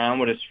 stood his ground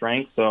with his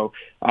strength. So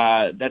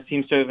that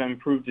seems to have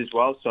improved as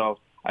well. So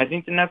I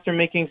think the Nets are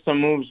making some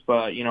moves,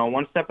 but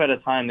one step at a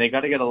time. They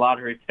got to get a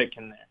lottery pick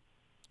in there.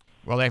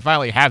 Well, they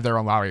finally have their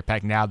own lottery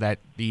pick now that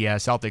the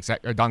Celtics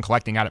are done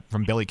collecting out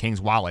from Billy King's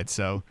wallet.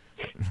 So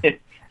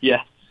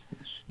yes.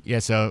 Yeah.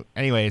 So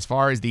anyway, as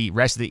far as the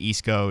rest of the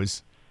East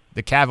goes,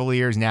 the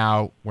Cavaliers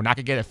now, we're not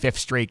going to get a fifth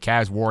straight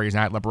Cavs-Warriors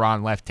night.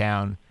 LeBron left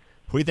town.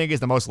 Who do you think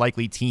is the most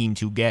likely team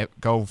to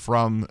go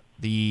from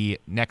the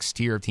next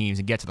tier of teams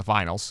and get to the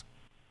finals?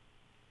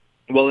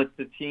 Well, it's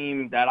the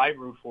team that I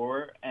root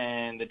for,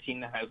 and the team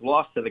that has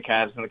lost to the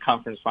Cavs in the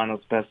conference finals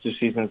the past 2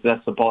 seasons.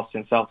 That's the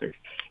Boston Celtics.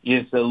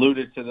 You just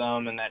alluded to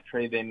them in that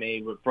trade they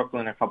made with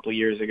Brooklyn a couple of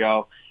years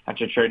ago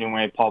after trading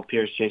away Paul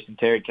Pierce, Jason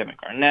Terry, Kevin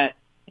Garnett,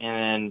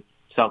 and then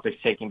Celtics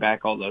taking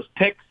back all those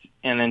picks,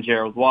 and then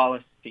Gerald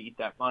Wallace to eat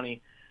that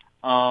money.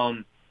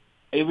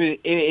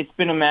 It's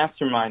been a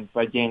mastermind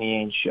by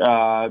Danny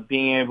Ainge,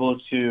 being able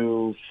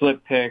to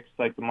flip picks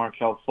like the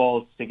Markelle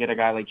Fultz to get a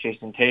guy like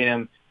Jason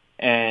Tatum,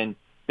 and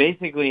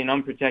basically an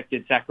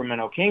unprotected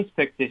Sacramento Kings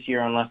pick this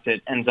year unless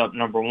it ends up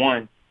number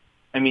 1.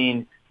 I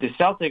mean, the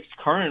Celtics'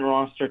 current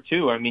roster,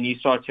 too. I mean, you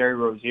saw Terry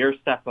Rozier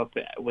step up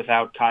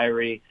without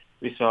Kyrie.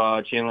 We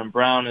saw Jaylen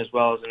Brown as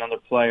well as another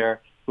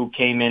player who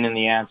came in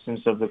the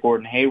absence of the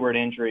Gordon Hayward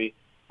injury.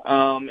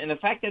 And the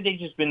fact that they've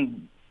just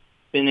been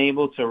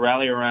able to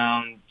rally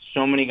around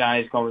so many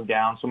guys going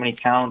down, so many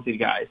talented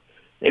guys,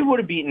 they would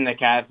have beaten the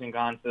Cavs and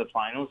gone to the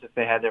finals if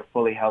they had their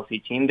fully healthy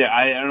team.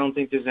 I don't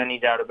think there's any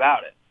doubt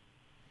about it.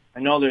 I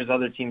know there's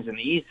other teams in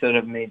the East that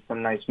have made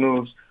some nice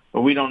moves,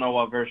 but we don't know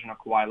what version of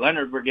Kawhi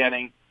Leonard we're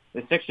getting.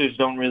 The Sixers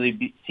don't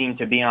really seem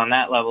to be on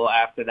that level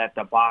after that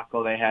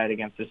debacle they had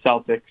against the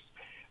Celtics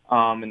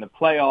in the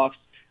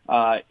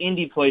playoffs.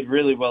 Indy played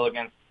really well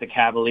against the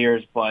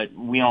Cavaliers, but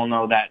we all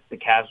know that the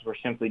Cavs were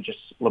simply just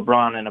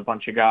LeBron and a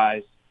bunch of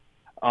guys.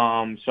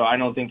 So I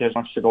don't think there's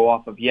much to go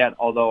off of yet,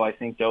 although I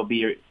think they'll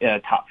be a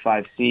top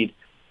 5 seed.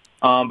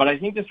 But I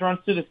think this runs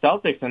through the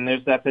Celtics, and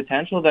there's that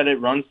potential that it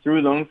runs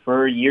through them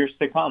for years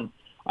to come.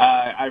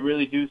 I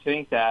really do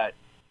think that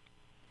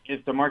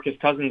if DeMarcus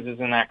Cousins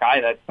isn't that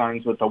guy that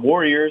signs with the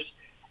Warriors,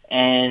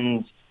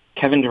 and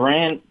Kevin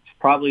Durant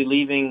probably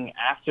leaving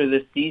after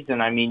this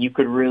season, I mean, you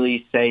could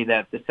really say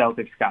that the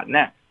Celtics got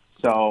next.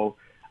 So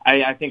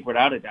I think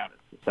without a doubt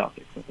it's the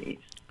Celtics in the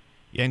East.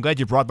 Yeah, I'm glad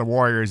you brought the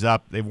Warriors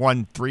up. They've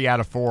won 3 out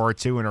of 4,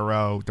 2 in a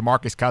row.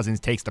 DeMarcus Cousins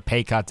takes the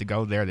pay cut to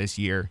go there this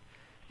year.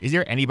 Is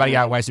there anybody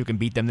out west who can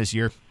beat them this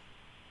year?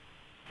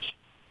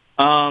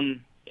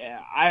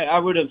 I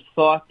would have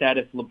thought that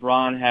if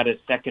LeBron had a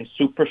second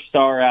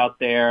superstar out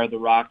there, the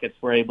Rockets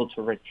were able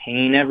to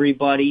retain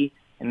everybody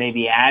and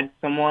maybe add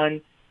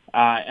someone.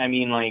 I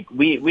mean, like,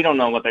 we don't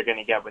know what they're going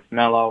to get with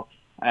Melo.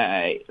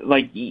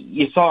 Like,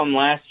 you saw him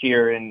last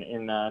year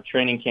in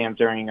training camp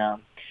during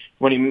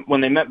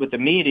when they met with the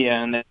media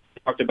and they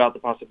talked about the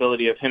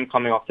possibility of him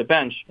coming off the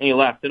bench, and he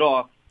laughed it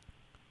off.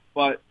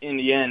 But in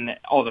the end,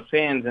 all the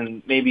fans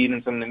and maybe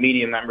even some of the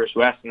media members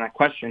who asked him that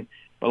question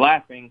were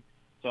laughing.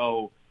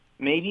 So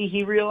maybe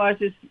he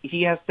realizes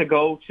he has to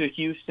go to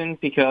Houston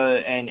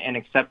because and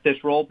accept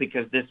this role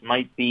because this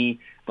might be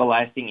the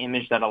lasting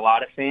image that a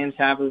lot of fans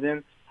have of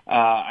him.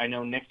 I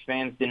know Knicks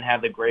fans didn't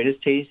have the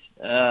greatest taste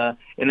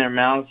in their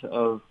mouths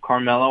of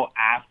Carmelo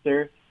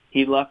after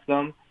he left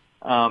them,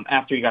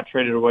 after he got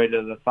traded away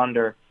to the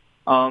Thunder.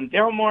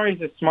 Daryl Morey's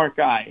a smart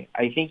guy.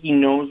 I think he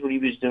knows what he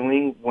was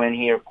doing when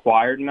he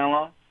acquired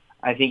Melo.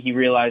 I think he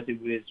realized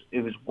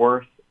it was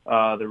worth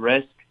the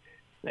risk.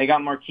 They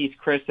got Marquise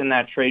Chris in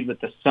that trade with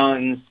the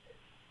Suns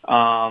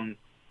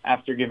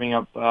after giving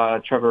up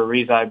Trevor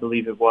Ariza, I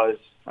believe it was.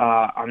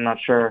 I'm not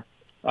sure.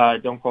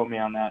 Don't quote me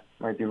on that.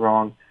 Might be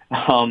wrong.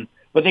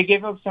 But they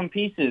gave up some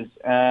pieces.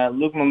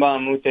 Luke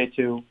Mbah-a-Moute,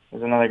 too,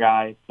 is another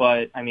guy.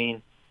 But, I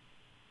mean,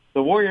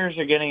 the Warriors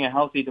are getting a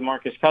healthy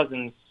DeMarcus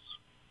Cousins.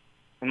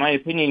 In my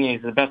opinion,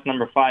 he's the best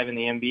number 5 in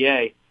the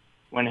NBA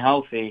when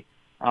healthy,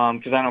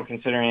 because I don't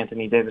consider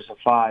Anthony Davis a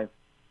 5.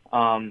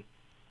 I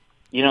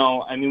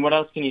mean, what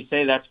else can you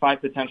say? That's 5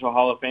 potential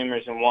Hall of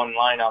Famers in one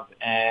lineup,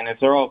 and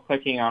if they're all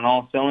clicking on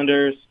all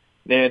cylinders,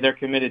 they're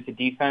committed to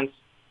defense.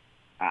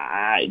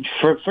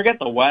 Forget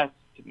the West,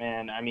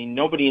 man. I mean,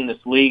 nobody in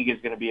this league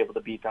is going to be able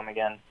to beat them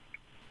again.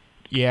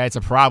 Yeah, it's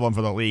a problem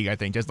for the league, I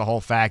think. Just the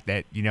whole fact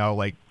that,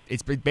 like,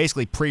 it's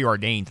basically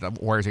preordained that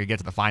the Warriors are going to get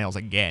to the finals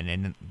again,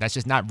 and that's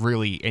just not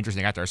really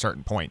interesting after a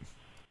certain point.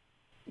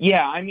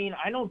 Yeah, I mean,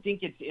 I don't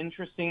think it's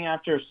interesting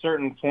after a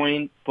certain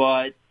point,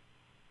 but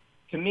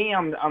to me,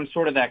 I'm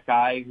sort of that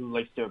guy who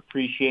likes to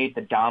appreciate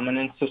the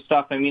dominance of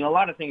stuff. I mean, a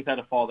lot of things had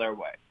to fall their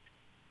way.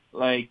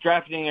 Like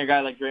drafting a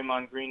guy like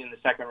Draymond Green in the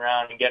second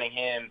round and getting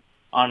him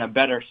on a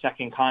better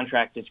second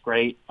contract is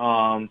great.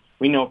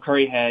 We know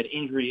Curry had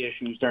injury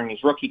issues during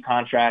his rookie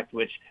contract,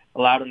 which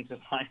allowed him to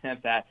sign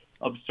at that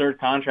absurd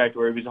contract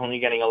where he was only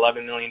getting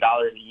 $11 million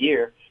a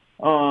year.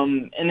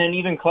 And then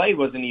even Clay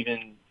wasn't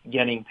even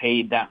getting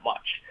paid that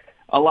much.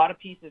 A lot of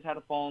pieces had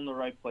to fall in the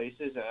right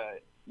places.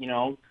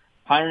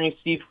 Hiring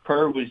Steve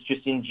Kerr was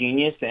just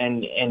ingenious,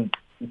 and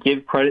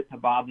give credit to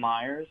Bob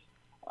Myers.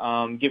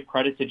 Give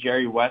credit to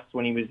Jerry West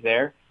when he was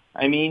there.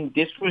 I mean,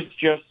 this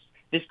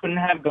couldn't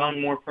have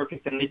gone more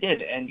perfect than they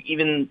did. And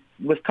even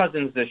with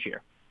Cousins this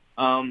year,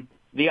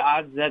 the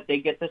odds that they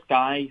get this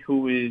guy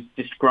who is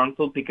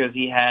disgruntled because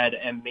he had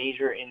a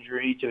major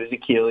injury to his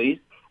Achilles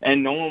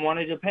and no one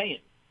wanted to pay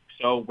him.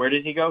 So where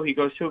does he go? He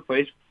goes to a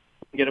place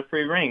to get a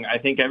free ring. I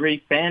think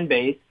every fan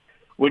base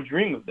would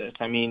dream of this.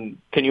 I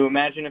mean, can you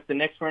imagine if the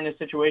Knicks were in a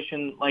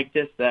situation like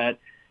this, that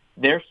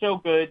they're so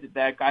good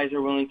that guys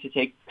are willing to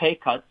take pay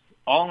cuts?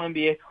 All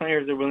NBA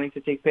players are willing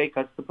to take pay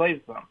cuts to play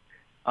with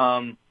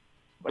them.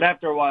 But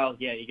after a while,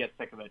 yeah, you get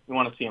sick of it. You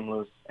want to see them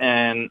lose.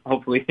 And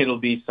hopefully it'll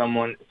be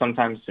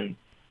sometime soon.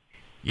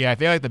 Yeah, I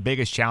feel like the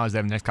biggest challenge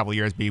in the next couple of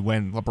years be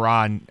when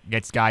LeBron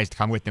gets guys to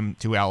come with him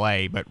to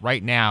L.A. But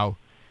right now,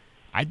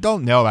 I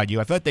don't know about you.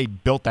 I feel like they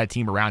built that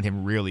team around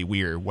him really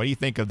weird. What do you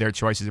think of their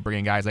choices of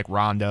bringing guys like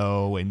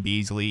Rondo and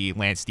Beasley,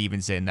 Lance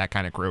Stevenson, that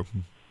kind of crew?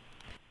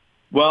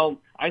 Well,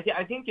 I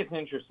think it's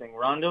interesting.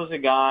 Rondo's a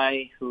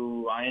guy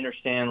who I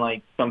understand,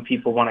 like, some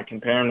people want to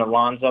compare him to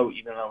Lonzo,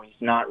 even though he's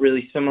not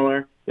really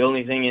similar. The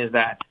only thing is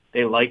that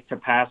they like to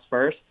pass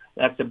first.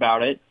 That's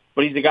about it.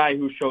 But he's a guy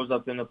who shows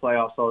up in the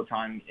playoffs all the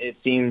time. It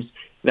seems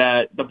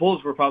that the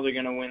Bulls were probably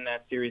going to win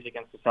that series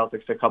against the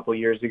Celtics a couple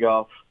years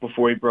ago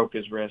before he broke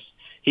his wrist.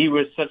 He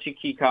was such a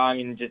key cog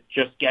in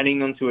just getting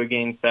them to a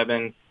Game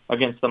 7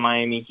 against the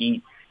Miami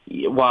Heat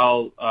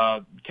while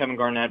Kevin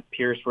Garnett,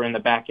 Pierce were in the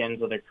back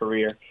ends of their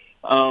career.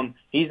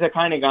 He's the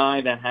kind of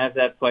guy that has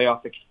that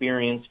playoff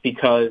experience,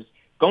 because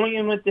going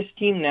in with this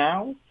team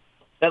now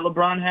that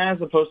LeBron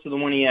has, opposed to the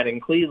one he had in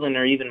Cleveland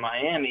or even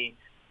Miami,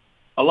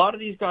 a lot of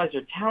these guys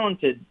are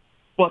talented,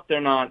 but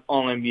they're not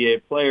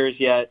all-NBA players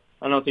yet.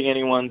 I don't think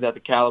anyone's at the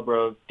caliber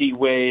of D.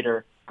 Wade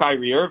or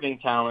Kyrie Irving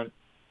talent.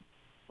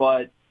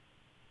 But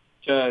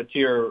to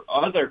your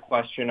other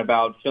question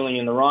about filling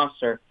in the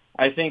roster,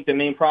 I think the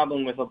main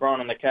problem with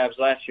LeBron and the Cavs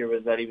last year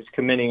was that he was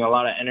committing a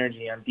lot of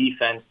energy on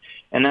defense,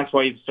 and that's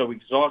why he was so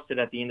exhausted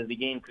at the end of the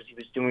game, because he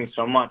was doing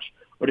so much.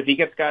 But if he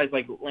gets guys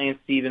like Lance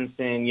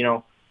Stevenson,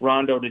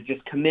 Rondo, to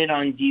just commit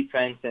on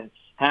defense and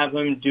have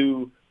them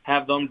do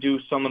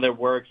some of their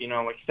work,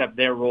 accept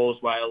their roles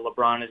while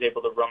LeBron is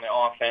able to run the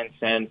offense,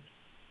 and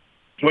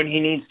when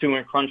he needs to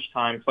in crunch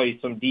time, play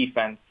some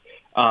defense,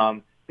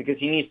 because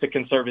he needs to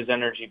conserve his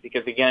energy,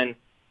 because, again,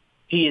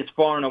 he is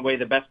far and away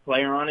the best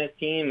player on his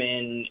team,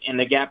 and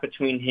the gap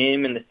between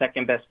him and the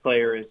second best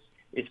player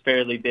is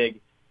fairly big,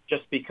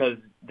 just because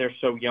they're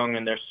so young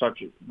and they're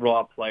such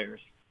raw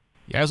players.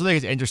 Yeah, I also think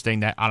it's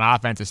interesting that on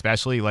offense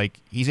especially, like,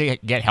 he's going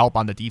to get help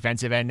on the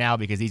defensive end now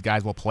because these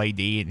guys will play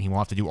D and he won't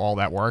have to do all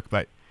that work,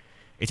 but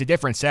it's a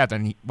different set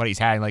than what he's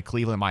had in, like,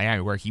 Cleveland and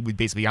Miami, where he would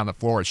basically be on the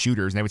floor with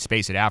shooters and they would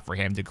space it out for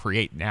him to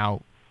create.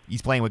 Now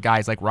he's playing with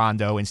guys like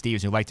Rondo and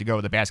Stevenson who like to go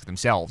to the basket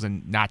themselves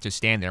and not just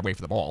stand there and wait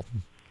for the ball.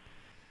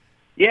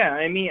 Yeah,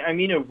 I mean,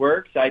 it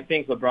works. I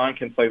think LeBron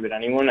can play with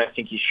anyone. I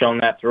think he's shown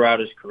that throughout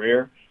his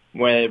career.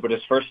 With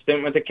his first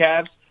stint with the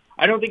Cavs,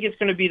 I don't think it's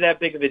going to be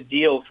that big of a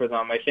deal for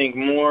them. I think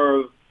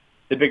more of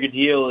the bigger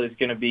deal is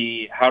going to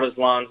be, how does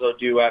Lonzo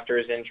do after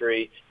his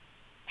injury?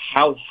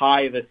 How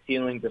high of a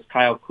ceiling does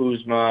Kyle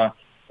Kuzma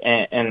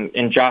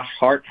and Josh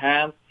Hart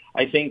have?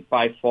 I think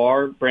by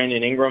far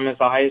Brandon Ingram has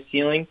the highest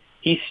ceiling.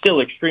 He's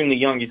still extremely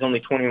young. He's only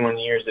 21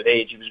 years of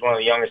age. He was one of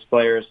the youngest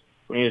players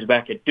when he was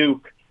back at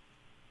Duke.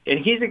 And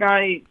he's a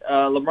guy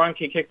LeBron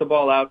can kick the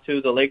ball out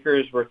to. The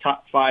Lakers were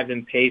top 5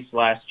 in pace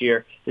last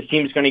year. This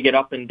team's going to get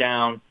up and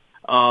down.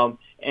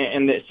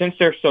 Since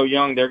they're so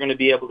young, they're going to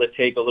be able to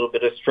take a little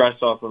bit of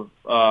stress off of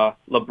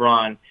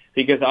LeBron,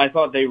 because I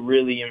thought they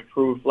really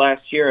improved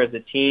last year as a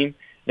team.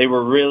 They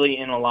were really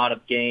in a lot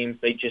of games.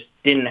 They just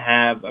didn't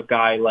have a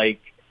guy like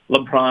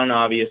LeBron,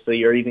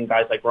 obviously, or even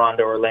guys like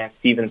Rondo or Lance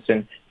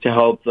Stevenson to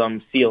help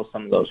them seal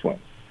some of those wins.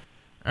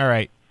 All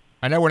right.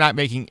 I know we're not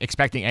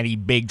expecting any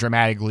big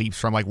dramatic leaps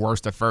from, like,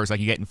 worst to first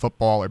like you get in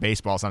football or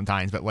baseball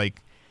sometimes, but,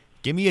 like,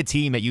 give me a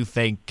team that you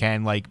think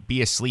can, like,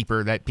 be a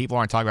sleeper that people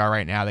aren't talking about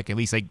right now that can at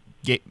least, like,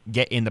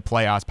 get in the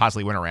playoffs,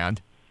 possibly win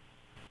around.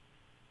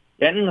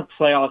 Get in the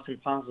playoffs and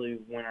possibly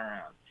win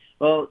around.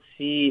 Well,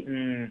 see,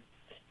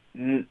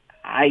 the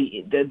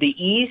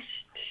East,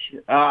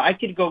 I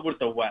could go with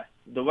the West.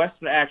 The West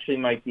actually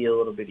might be a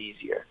little bit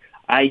easier.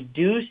 I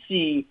do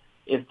see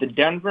if the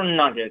Denver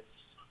Nuggets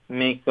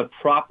make the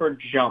proper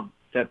jump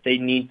that they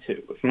need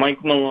to, if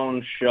Mike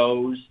Malone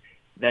shows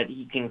that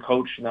he can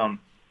coach them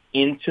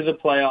into the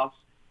playoffs,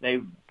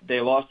 they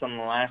lost on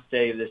the last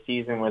day of the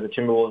season where the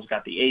Timberwolves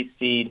got the 8th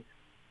seed,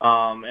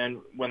 and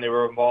when they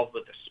were involved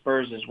with the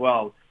Spurs as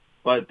well.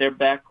 But their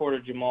backcourt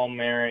of Jamal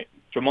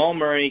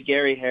Murray,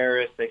 Gary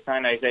Harris, they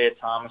signed Isaiah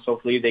Thomas.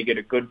 Hopefully they get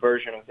a good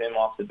version of him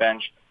off the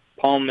bench.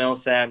 Paul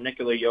Millsap,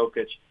 Nikola Jokic.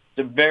 It's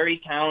a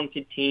very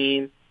talented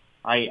team.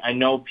 I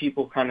know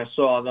people kind of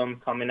saw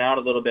them coming out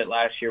a little bit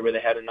last year where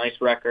they had a nice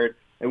record.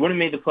 They would have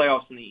made the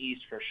playoffs in the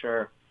East for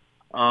sure.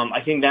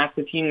 I think that's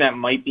the team that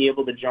might be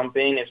able to jump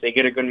in. If they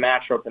get a good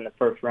matchup in the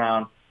first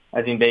round,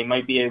 I think they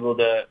might be able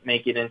to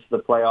make it into the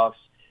playoffs.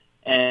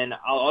 And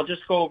I'll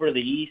just go over the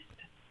East.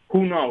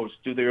 Who knows?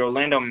 Do the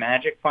Orlando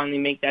Magic finally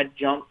make that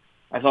jump?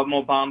 I thought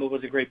Mo Bamba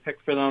was a great pick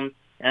for them.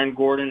 Aaron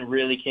Gordon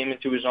really came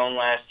into his own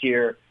last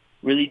year.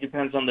 Really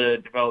depends on the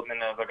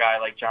development of a guy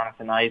like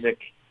Jonathan Isaac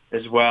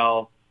as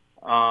well.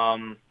 But,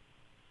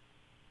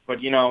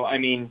 I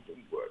mean,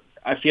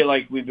 I feel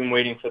like we've been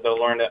waiting for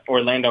the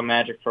Orlando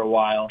Magic for a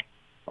while.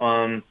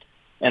 And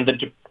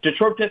the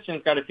Detroit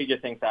Pistons got to figure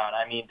things out.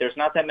 I mean, there's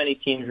not that many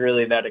teams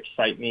really that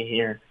excite me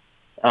here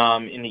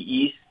in the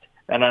East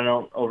that I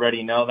don't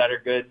already know that are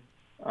good,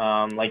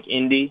 like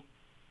Indy.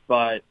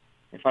 But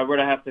if I were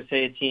to have to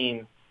say a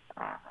team,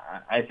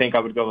 I think I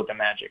would go with the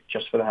Magic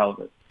just for the hell of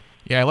it.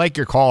 Yeah, I like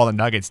your call on the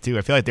Nuggets, too.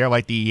 I feel like they're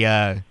like the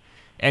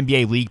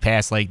NBA League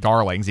Pass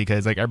darlings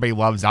because everybody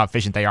loves how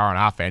efficient they are on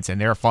offense, and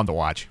they're fun to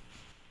watch.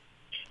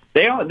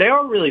 They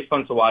are really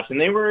fun to watch, and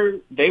they were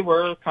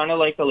kind of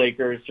like the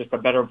Lakers, just a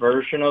better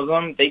version of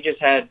them. They just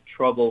had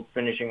trouble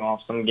finishing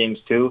off some games,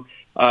 too.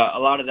 A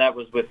lot of that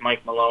was with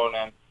Mike Malone,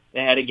 and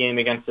they had a game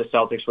against the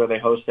Celtics where they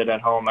hosted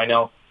at home. I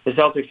know the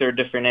Celtics are a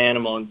different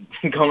animal, and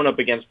going up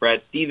against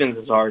Brad Stevens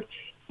is hard,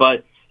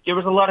 but there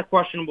was a lot of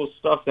questionable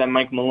stuff that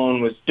Mike Malone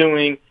was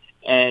doing.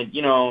 And,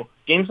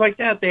 games like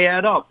that, they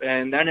add up,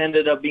 and that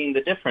ended up being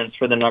the difference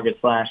for the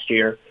Nuggets last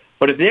year.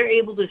 But if they're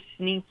able to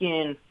sneak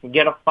in and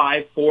get a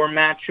 5-4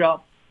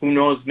 matchup, who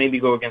knows, maybe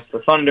go against the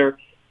Thunder,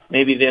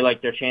 maybe they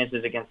like their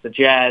chances against the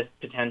Jazz,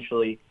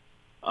 potentially.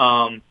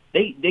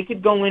 They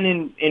could go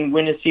in and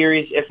win a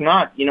series. If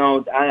not,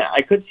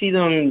 I could see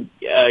them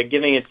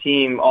giving a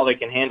team all they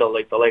can handle,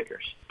 like the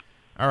Lakers.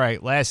 All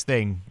right, last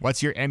thing.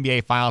 What's your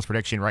NBA Finals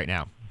prediction right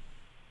now?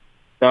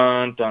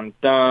 Dun, dun,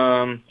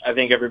 dun. I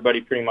think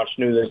everybody pretty much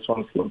knew this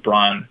once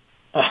LeBron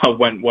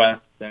went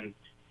west, and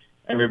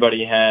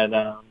everybody had,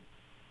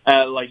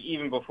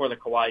 even before the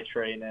Kawhi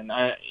trade, and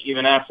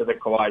even after the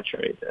Kawhi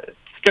trade,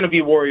 it's going to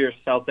be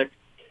Warriors-Celtics.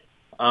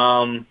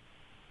 I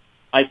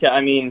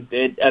mean,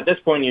 at this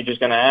point, you're just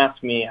going to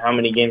ask me how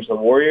many games the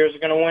Warriors are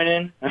going to win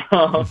in,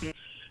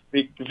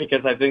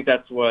 because I think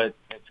that's what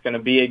it's going to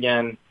be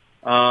again.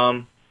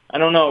 I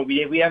don't know.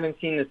 We haven't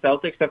seen the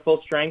Celtics at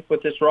full strength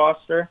with this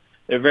roster.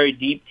 They're a very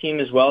deep team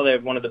as well. They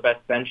have one of the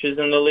best benches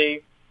in the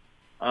league.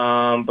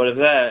 But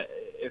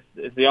if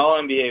the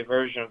All-NBA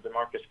version of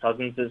DeMarcus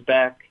Cousins is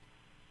back,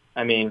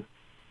 I mean,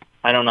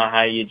 I don't know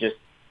how you just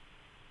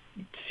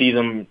see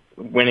them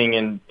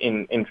winning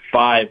in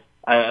 5.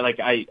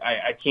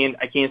 I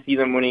can't see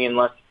them winning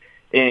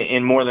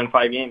in more than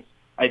 5 games.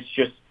 It's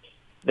just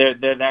they're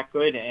that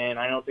good, and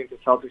I don't think the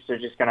Celtics are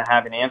just going to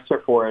have an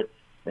answer for it.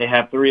 They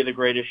have 3 of the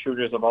greatest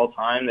shooters of all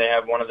time. They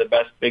have one of the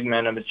best big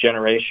men of his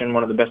generation,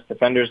 one of the best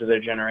defenders of their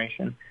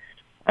generation.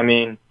 I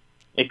mean,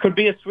 it could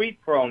be a sweep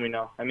for all we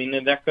know. I mean,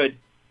 that could.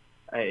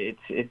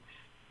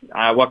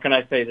 What can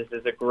I say? This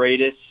is the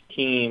greatest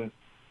team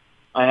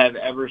I have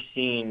ever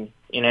seen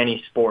in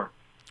any sport,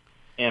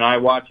 and I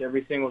watch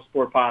every single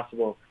sport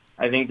possible.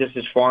 I think this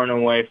is far and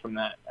away from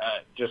that.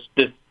 Just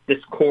this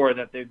core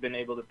that they've been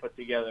able to put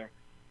together.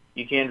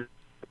 You can't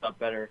do it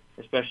better,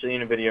 especially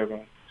in a video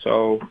game.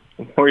 So,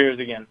 Warriors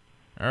again.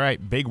 All right,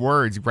 big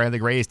words. One of the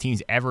greatest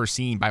teams ever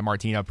seen by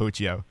Martino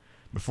Puccio.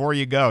 Before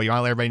you go, you want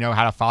to let everybody know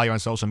how to follow you on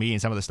social media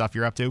and some of the stuff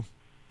you're up to?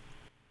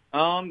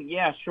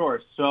 Yeah,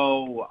 sure.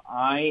 So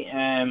I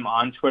am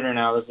on Twitter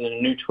now. This is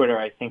a new Twitter,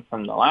 I think,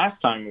 from the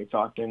last time we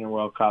talked during the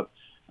World Cup.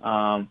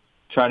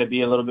 Try to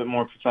be a little bit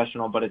more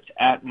professional, but it's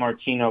at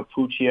Martino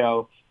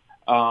Puccio.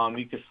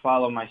 You could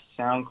follow my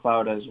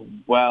SoundCloud as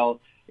well.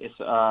 It's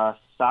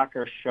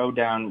Soccer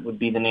Showdown would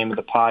be the name of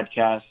the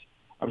podcast.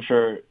 I'm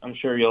sure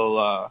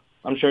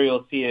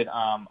you'll see it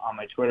on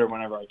my Twitter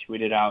whenever I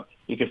tweet it out.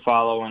 You could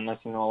follow and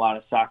listen to a lot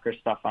of soccer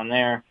stuff on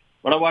there.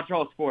 But I watch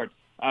all sports,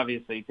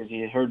 obviously, because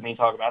you heard me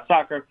talk about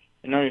soccer,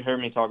 and now you heard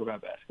me talk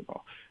about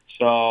basketball.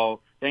 So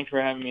thanks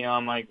for having me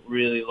on, Mike.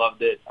 Really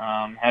loved it.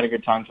 Had a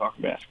good time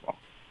talking basketball.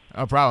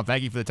 No problem.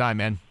 Thank you for the time,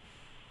 man.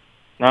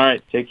 All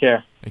right. Take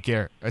care. Take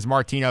care. As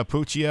Martino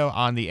Puccio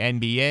on the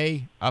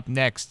NBA. Up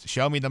next,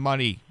 Show Me the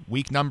Money,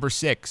 week number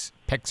 6.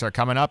 Picks are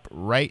coming up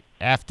right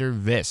after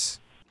this.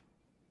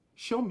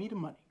 Show me the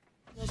money.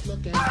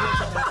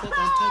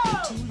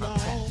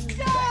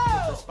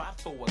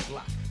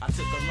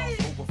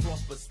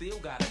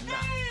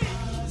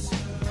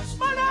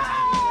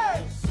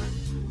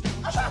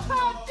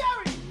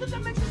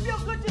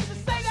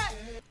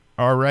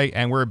 All right,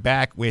 and we're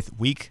back with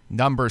week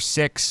number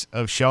 6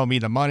 of Show Me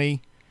the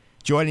Money.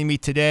 Joining me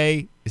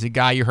today is a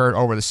guy you heard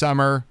over the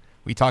summer.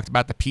 We talked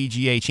about the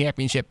PGA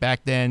Championship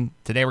back then.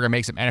 Today we're going to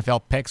make some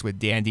NFL picks with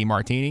Dan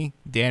DiMartini.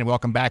 Dan,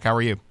 welcome back. How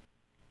are you?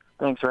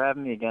 Thanks for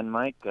having me again,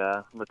 Mike.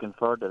 Looking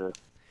forward to this.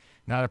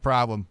 Not a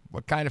problem.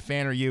 What kind of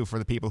fan are you for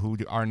the people who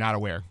are not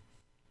aware?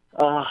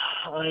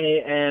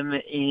 I am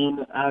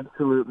in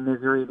absolute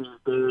misery these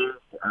days,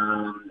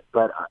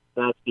 but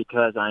that's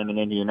because I'm an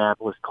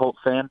Indianapolis Colts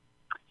fan.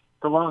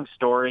 It's a long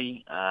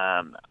story.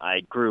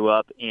 I grew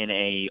up in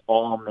a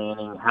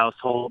all-Manning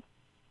household.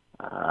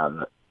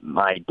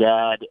 My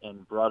dad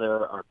and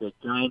brother are big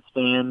Giants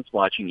fans,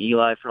 watching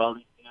Eli for all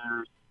these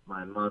years.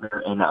 My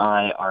mother and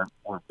I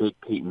were big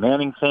Peyton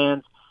Manning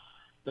fans.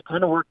 It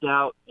kind of worked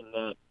out in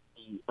that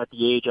at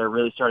the age I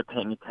really started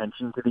paying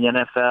attention to the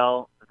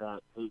NFL, that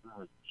Peyton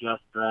was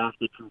just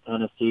drafted from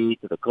Tennessee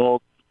to the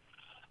Colts.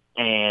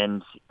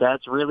 And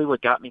that's really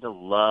what got me to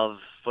love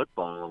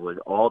football, was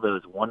all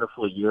those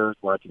wonderful years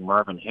watching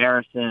Marvin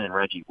Harrison and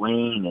Reggie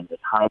Wayne and this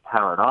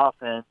high-powered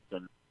offense.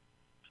 And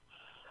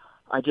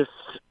I just,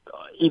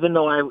 even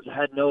though I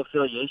had no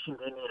affiliation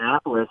to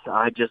Indianapolis,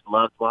 I just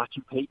loved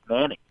watching Peyton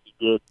Manning. He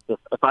did.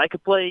 If I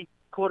could play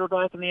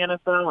quarterback in the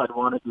NFL, I'd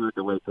want to do it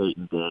the way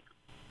Peyton did.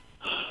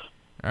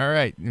 All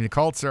right. The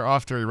Colts are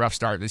off to a rough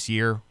start this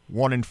year.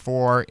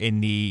 1-4 in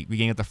the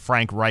beginning of the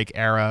Frank Reich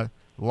era.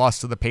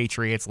 Lost to the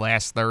Patriots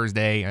last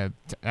Thursday.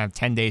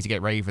 10 days to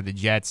get ready for the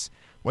Jets.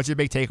 What's your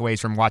big takeaways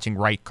from watching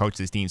Reich coach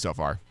this team so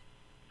far?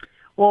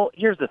 Well,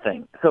 here's the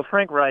thing. So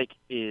Frank Reich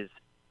is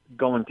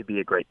going to be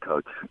a great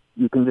coach.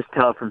 You can just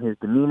tell from his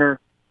demeanor,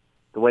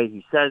 the way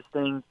he says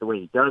things, the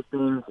way he does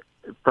things,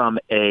 from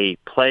a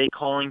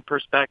play-calling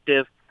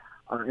perspective,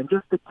 and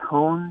just the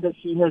tone that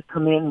he has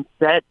come in and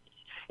set.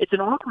 It's an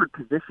awkward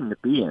position to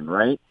be in,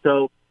 right?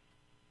 So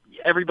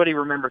everybody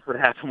remembers what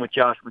happened with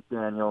Josh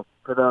McDaniels.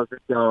 For those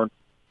that don't,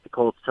 the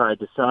Colts tried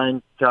to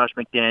sign Josh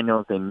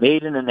McDaniels. They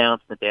made an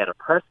announcement. They had a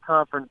press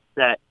conference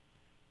set,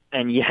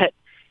 and yet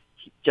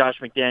Josh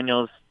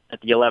McDaniels at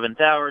the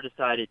 11th hour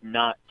decided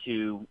not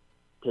to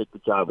take the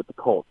job with the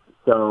Colts.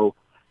 So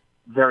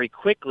very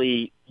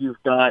quickly,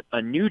 you've got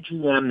a new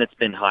GM that's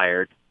been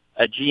hired,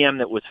 a GM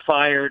that was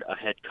fired, a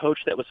head coach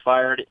that was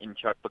fired in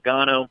Chuck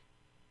Pagano.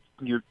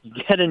 You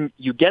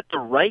get the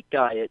right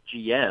guy at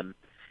GM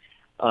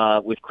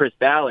with Chris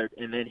Ballard,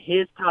 and then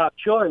his top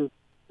choice,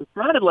 it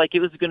sounded like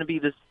it was going to be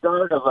the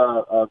start of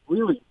a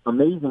really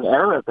amazing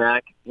era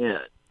back in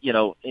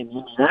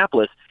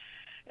Indianapolis.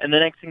 And the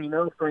next thing you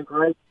know, Frank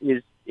Reich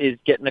is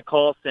getting a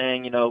call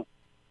saying,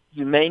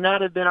 you may not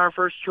have been our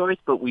first choice,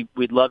 but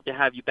we'd love to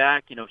have you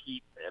back.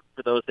 He,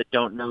 for those that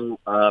don't know,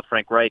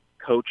 Frank Reich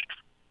coached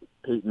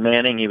Peyton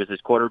Manning. He was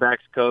his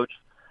quarterback's coach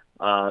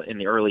in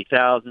the early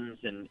thousands,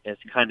 and has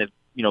kind of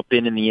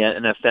been in the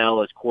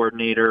NFL as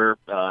coordinator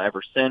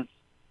ever since.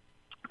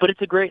 But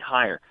it's a great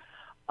hire.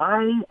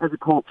 I, as a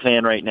Colts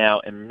fan right now,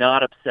 am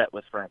not upset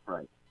with Frank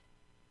Reich.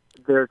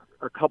 There's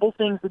a couple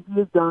things that he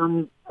has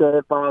done that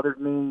have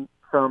bothered me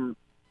from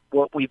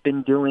what we've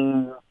been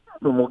doing,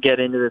 and we'll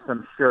get into this,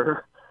 I'm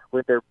sure,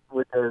 with their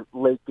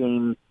late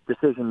game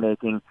decision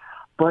making.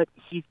 But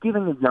he's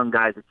giving the young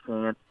guys a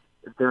chance.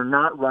 They're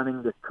not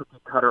running this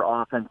cookie cutter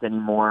offense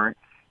anymore.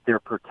 They're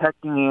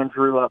protecting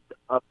Andrew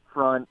up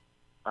front.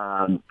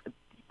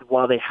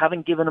 While they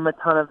haven't given him a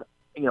ton of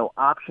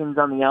options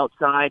on the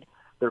outside,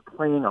 they're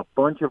playing a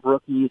bunch of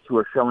rookies who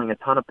are showing a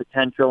ton of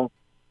potential.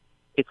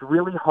 It's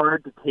really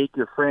hard to take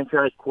your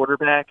franchise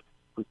quarterback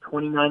who's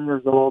 29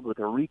 years old with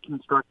a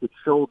reconstructed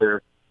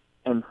shoulder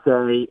and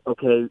say,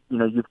 okay,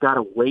 you've got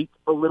to wait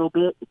a little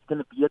bit. It's going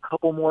to be a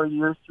couple more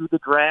years through the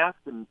draft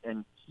and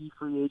key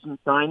free agent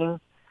signings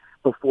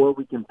before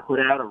we can put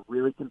out a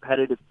really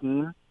competitive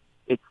team.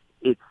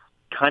 It's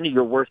kind of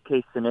your worst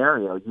case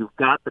scenario. You've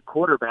got the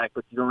quarterback,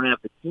 but you don't have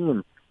the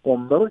team. Well,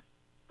 most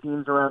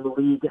teams around the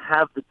league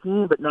have the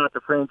team, but not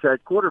the franchise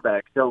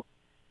quarterback. So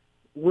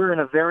we're in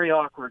a very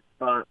awkward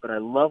spot, but I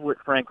love what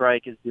Frank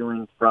Reich is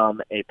doing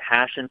from a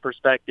passion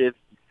perspective.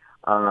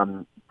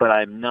 But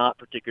I'm not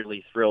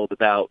particularly thrilled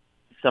about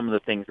some of the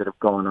things that have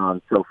gone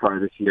on so far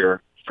this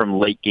year from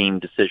late game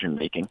decision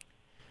making.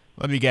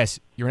 Let me guess,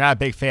 you're not a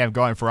big fan of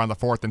going for on the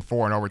 4th and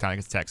 4 in overtime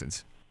against the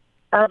Texans.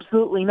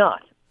 Absolutely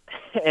not.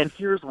 And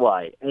here's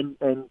why. And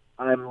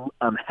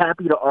I'm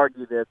happy to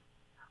argue this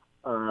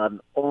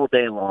all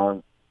day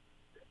long.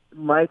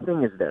 My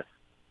thing is this.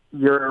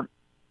 You're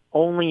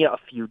only a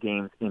few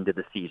games into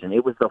the season.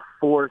 It was the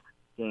 4th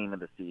game of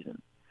the season.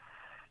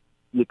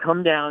 You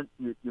come down,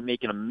 you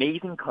make an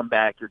amazing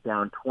comeback. You're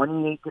down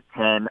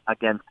 28-10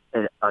 against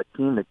a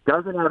team that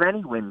doesn't have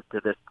any wins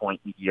to this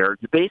point in the year.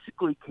 You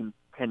basically can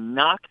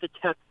knock the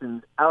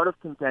Texans out of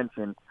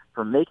contention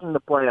for making the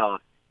playoffs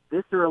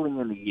this early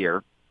in the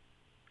year.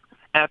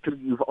 After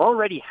you've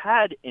already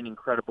had an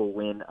incredible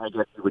win, I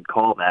guess you would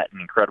call that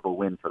an incredible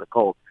win for the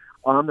Colts,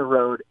 on the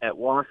road at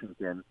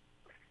Washington,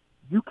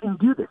 you can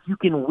do this. You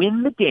can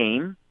win the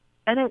game,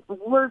 and at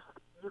worst,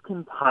 you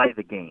can tie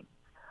the game.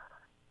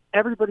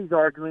 Everybody's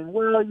arguing,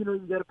 well, you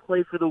got to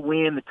play for the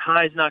win. The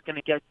tie's not going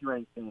to get you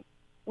anything.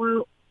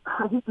 Well,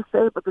 hate to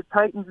say it, but the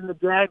Titans and the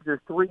Jags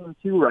are 3-2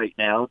 right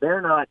now.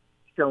 They're not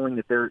showing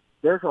that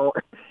they're all,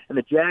 and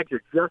the Jags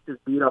are just as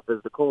beat up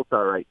as the Colts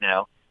are right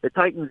now. The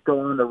Titans go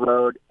on the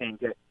road and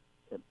get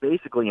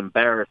basically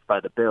embarrassed by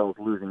the Bills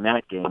losing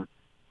that game.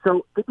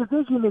 So the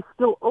division is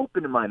still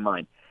open in my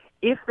mind.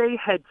 If they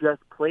had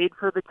just played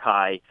for the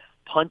tie,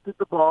 punted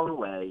the ball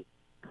away,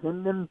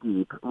 pinned them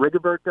deep,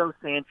 Rigoberto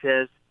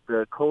Sanchez,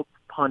 the Colts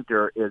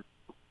punter, is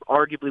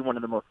arguably one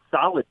of the most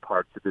solid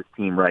parts of this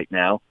team right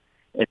now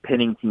at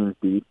pinning teams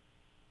deep.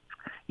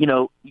 You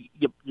know,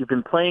 you've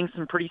been playing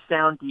some pretty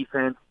sound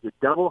defense. You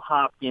double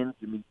Hopkins.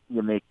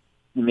 You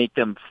make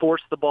them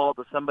force the ball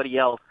to somebody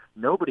else.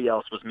 Nobody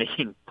else was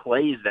making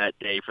plays that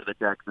day for the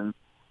Texans,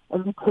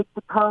 and you take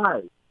the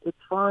tie. It's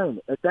fine.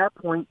 At that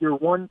point, you're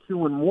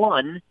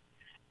 1-2-1,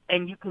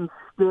 and you can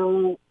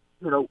still,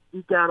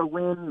 eke out a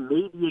win,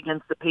 maybe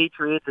against the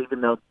Patriots,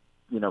 even though,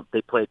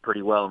 they played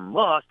pretty well and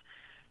lost.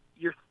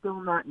 You're still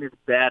not in as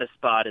bad a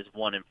spot as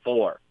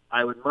 1-4.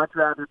 I would much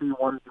rather be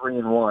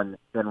 1-3-1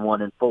 than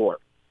 1-4.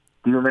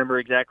 Do you remember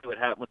exactly what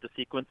happened with the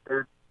sequence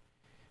there?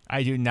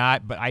 I do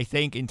not, but I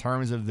think in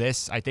terms of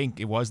this, I think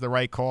it was the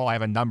right call. I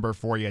have a number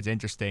for you. It's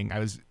interesting.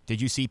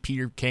 Did you see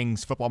Peter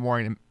King's Football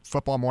Morning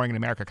in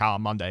America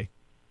column Monday?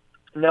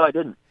 No, I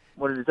didn't.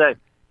 What did it say?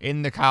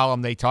 In the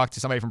column, they talked to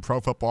somebody from Pro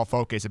Football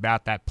Focus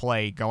about that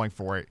play going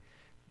for it.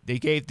 They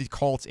gave the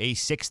Colts a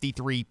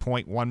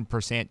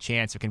 63.1%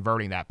 chance of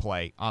converting that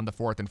play on the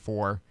 4th and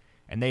 4.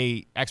 And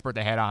the expert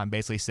they had on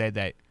basically said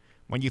that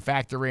when you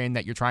factor in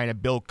that you're trying to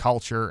build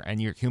culture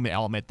and your human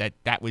element,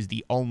 that was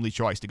the only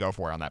choice to go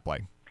for on that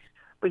play.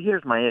 But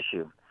here's my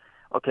issue.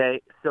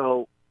 Okay,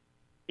 so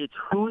it's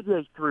who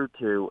they threw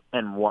to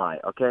and why.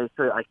 Okay,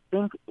 so I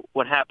think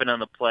what happened on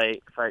the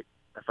play,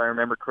 if I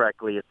remember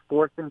correctly, it's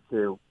 4th and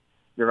 2.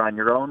 You're on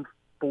your own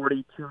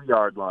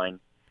 42-yard line,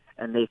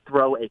 and they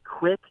throw a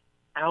quick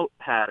out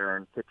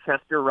pattern to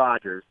Chester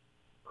Rogers,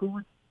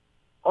 who's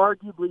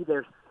arguably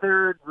their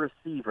third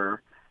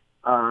receiver,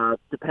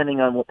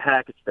 depending on what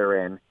package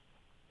they're in,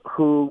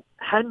 who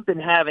hadn't been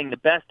having the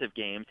best of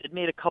games. Had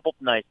made a couple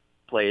nice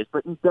plays,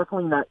 but he's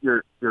definitely not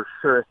your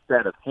surest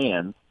set of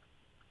hands.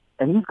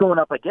 And he's going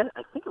up again.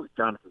 I think it was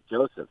Jonathan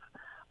Joseph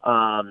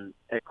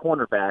at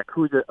cornerback,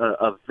 who's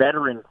a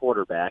veteran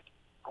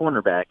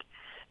cornerback.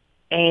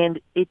 And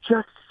it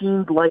just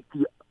seemed like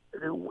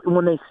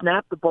when they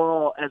snapped the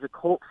ball, as a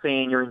Colt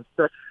fan, you're in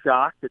such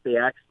shock that they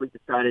actually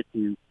decided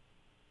to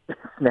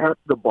snap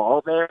the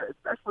ball there,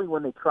 especially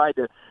when they tried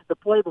to, the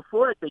play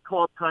before it, they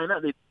called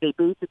timeout. They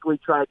basically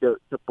tried to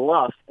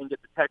bluff and get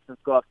the Texans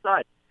to go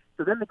offside.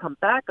 So then they come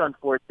back on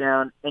 4th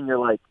down, and you're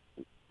like,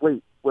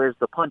 wait, where's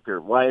the punter?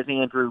 Why is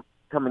Andrew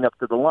coming up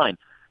to the line?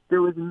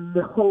 There was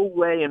no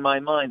way in my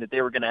mind that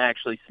they were going to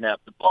actually snap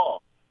the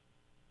ball.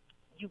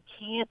 You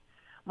can't.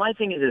 My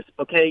thing is this,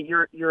 okay,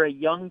 you're a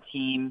young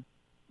team.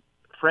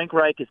 Frank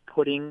Reich is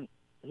putting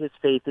his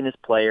faith in his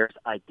players.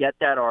 I get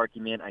that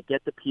argument. I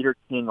get the Peter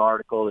King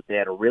article that they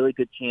had a really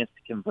good chance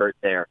to convert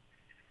there.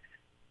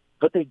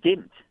 But they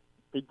didn't.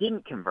 They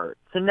didn't convert.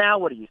 So now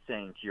what are you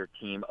saying to your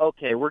team?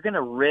 Okay, we're going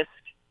to risk.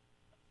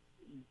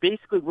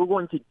 Basically, we're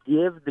going to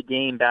give the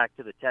game back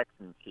to the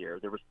Texans here.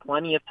 There was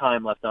plenty of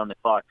time left on the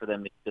clock for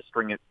them to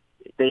string it.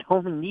 They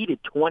only needed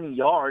 20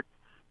 yards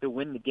to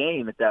win the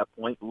game at that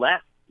point,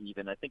 less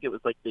even. I think it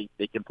was like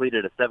they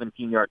completed a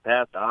 17-yard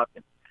pass to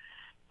Hopkins.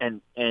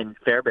 And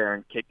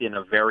Fairbairn kicked in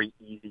a very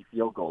easy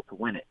field goal to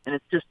win it. And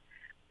it's just,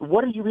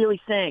 what are you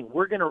really saying?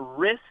 We're going to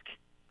risk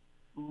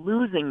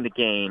losing the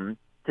game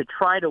to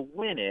try to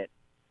win it,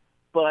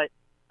 but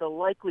the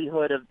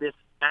likelihood of this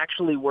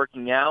actually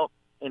working out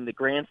in the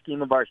grand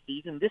scheme of our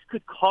season, this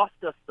could cost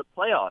us the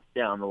playoffs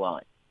down the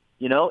line.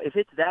 If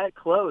it's that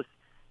close,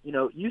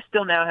 you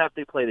still now have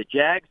to play the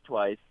Jags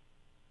twice,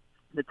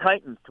 the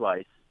Titans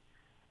twice,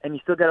 and you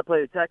still got to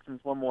play the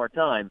Texans one more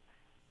time.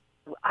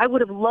 I would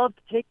have loved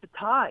to take the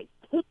tie.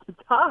 Take the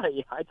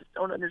tie. I just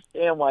don't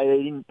understand why they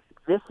didn't.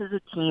 This is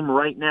a team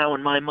right now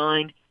in my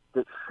mind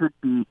that should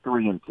be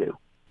 3-2.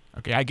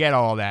 Okay, I get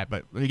all that,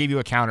 but let me give you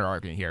a counter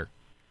argument here.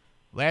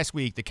 Last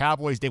week, the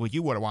Cowboys did what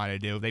you would have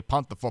wanted to do. They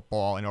punt the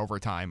football in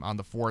overtime on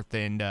the 4th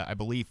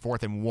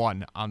and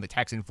 1 on the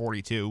Texan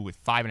 42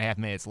 with 5.5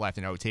 minutes left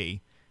in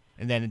OT,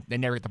 and then they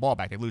never get the ball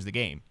back. They lose the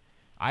game.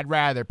 I'd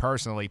rather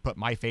personally put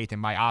my faith in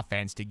my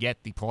offense to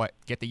get the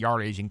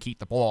yardage and keep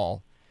the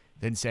ball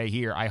than say,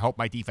 here, I hope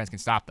my defense can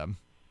stop them.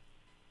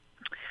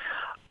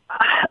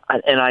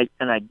 And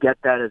I get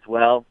that as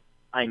well.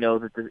 I know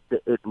that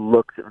it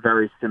looks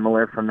very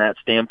similar from that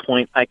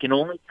standpoint. I can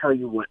only tell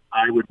you what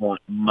I would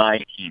want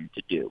my team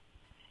to do.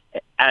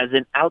 As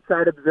an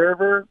outside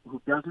observer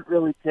who doesn't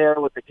really care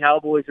what the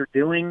Cowboys are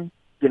doing,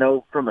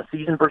 from a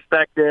season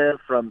perspective,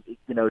 from,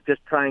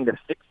 just trying to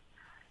fix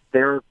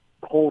their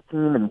whole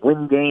team and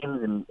win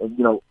games, and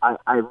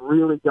I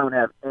really don't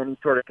have any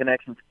sort of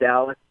connection to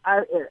Dallas.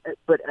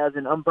 But as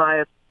an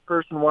unbiased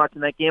person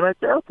watching that game, I'd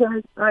say, okay,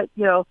 all right,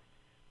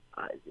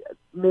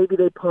 maybe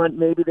they punt,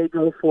 maybe they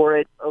go for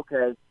it,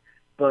 okay.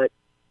 But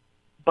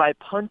by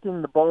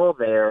punting the ball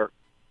there,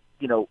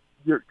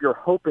 you're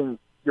hoping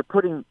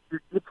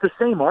it's the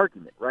same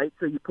argument, right?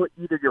 So you put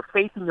either you're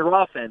facing your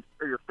offense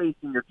or you're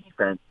facing your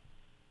defense.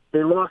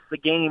 They lost the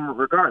game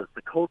regardless.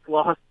 The Colts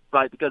lost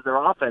because their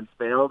offense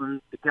failed,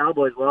 and the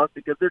Cowboys lost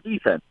because their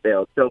defense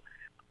failed. So,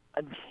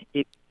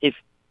 if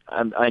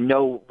I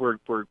know we're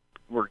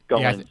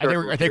going. Yeah,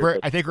 I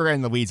think we're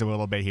in the weeds a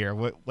little bit here.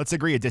 Let's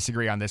agree to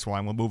disagree on this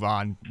one. We'll move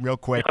on real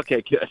quick.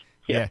 Okay, good.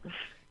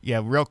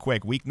 Yeah, real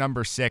quick. Week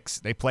number 6,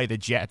 they play the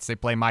Jets. They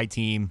play my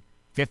team.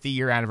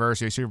 50-year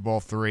anniversary, Super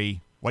Bowl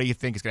III. What do you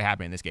think is going to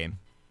happen in this game?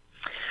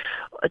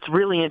 It's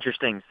really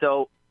interesting.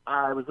 So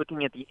I was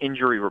looking at the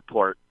injury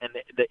report, and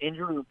the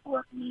injury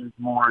report means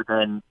more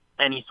than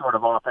any sort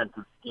of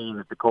offensive scheme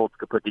that the Colts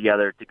could put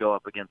together to go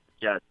up against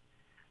the Jets.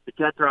 The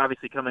Jets are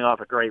obviously coming off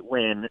a great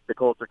win. The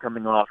Colts are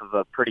coming off of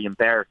a pretty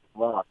embarrassing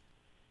loss.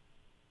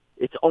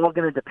 It's all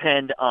going to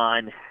depend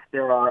on,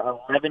 there are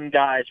 11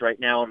 guys right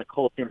now on the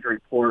Colts injury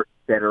report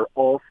that are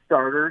all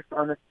starters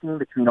on this team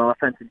between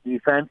offense and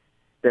defense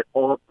that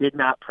all did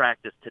not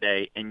practice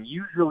today. And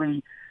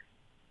usually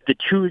the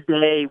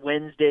Tuesday,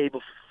 Wednesday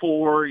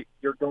before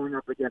you're going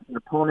up against an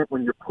opponent,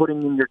 when you're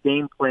putting in your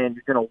game plan,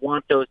 you're going to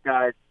want those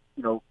guys,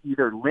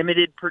 either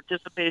limited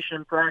participation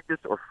in practice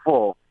or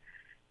full.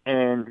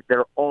 And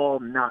they're all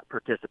not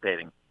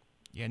participating.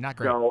 Yeah, not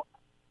great. So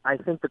I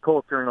think the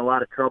Colts are in a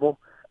lot of trouble.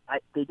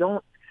 They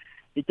don't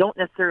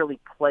necessarily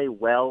play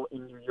well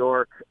in New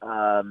York,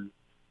 and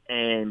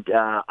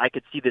I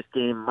could see this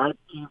game. My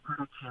team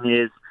prediction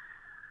is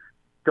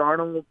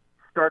Darnold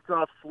starts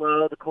off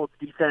slow. The Colts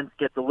defense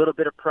gets a little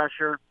bit of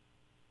pressure,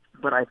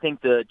 but I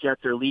think the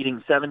Jets are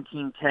leading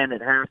 17-10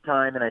 at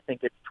halftime, and I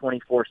think it's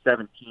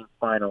 24-17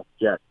 final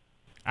Jets.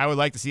 I would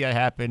like to see that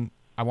happen.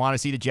 I want to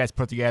see the Jets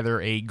put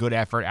together a good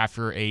effort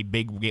after a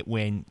big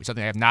win,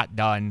 something I have not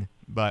done,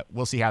 but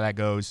we'll see how that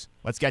goes.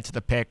 Let's get to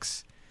the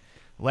picks.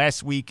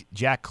 Last week,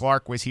 Jack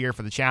Clark was here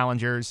for the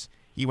Challengers.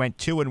 He went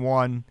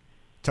 2-1,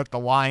 took the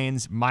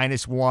Lions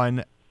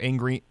 -1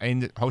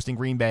 in hosting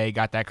Green Bay,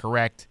 got that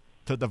correct.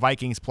 Took the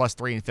Vikings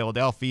 +3 in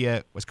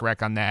Philadelphia, was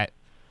correct on that.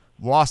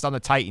 Lost on the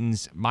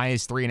Titans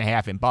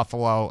 -3.5 in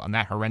Buffalo on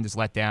that horrendous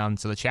letdown.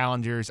 So the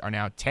Challengers are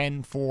now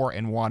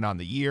 10-4-1 on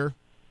the year.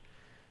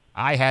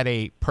 I had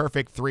a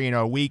perfect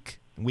 3-0 week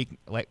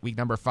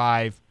number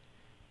 5.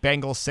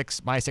 Bengals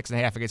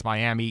 -6.5 against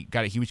Miami.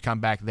 Got a huge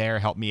comeback there,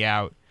 helped me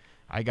out.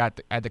 I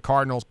had the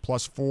Cardinals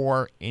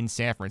 +4 in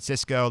San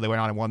Francisco. They went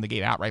on and won the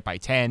game outright by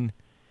 10.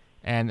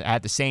 And I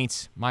had the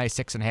Saints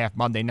 -6.5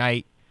 Monday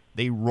night.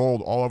 They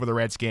rolled all over the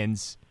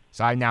Redskins.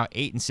 So I'm now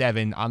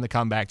 8-7 on the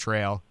comeback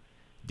trail.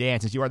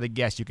 Dan, since you are the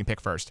guest, you can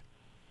pick first.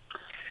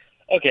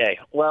 Okay,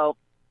 well,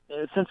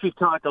 since we've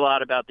talked a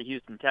lot about the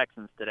Houston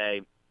Texans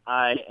today,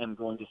 I am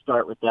going to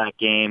start with that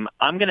game.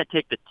 I'm going to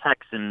take the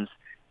Texans,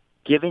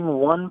 giving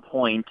 1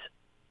 point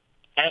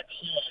at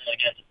home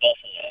against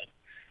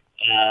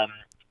Buffalo.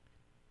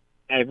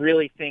 I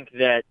really think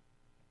that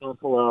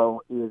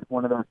Buffalo is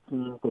one of those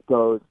teams that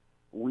goes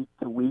week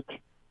to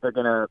week. They're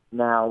going to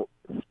now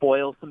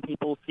spoil some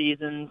people's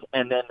seasons,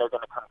 and then they're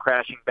going to come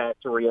crashing back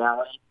to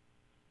reality.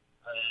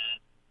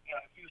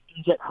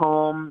 Houston's at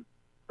home.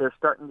 They're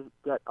starting to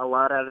get a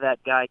lot out of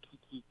that guy,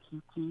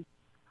 Kiki,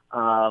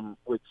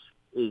 which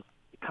is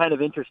kind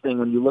of interesting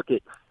when you look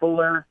at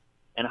Fuller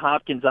and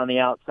Hopkins on the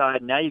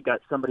outside. Now you've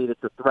got somebody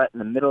that's a threat in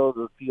the middle of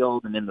the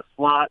field and in the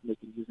slot, and they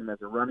can use him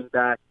as a running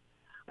back.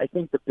 I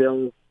think the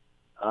Bills,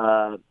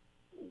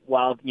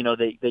 while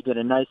they get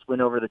a nice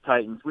win over the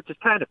Titans, which is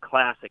kind of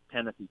classic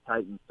Tennessee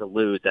Titans to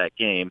lose that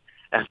game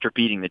after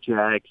beating the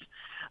Jags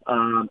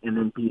and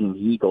then beating the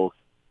Eagles.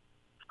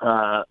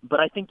 But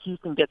I think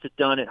Houston gets it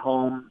done at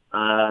home.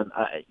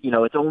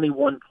 It's only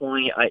 1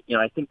 point. I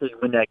think they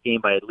win that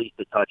game by at least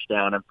a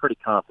touchdown. I'm pretty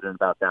confident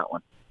about that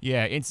one.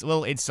 Yeah, it's a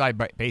little inside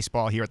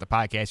baseball here at the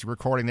podcast. We're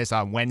recording this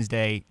on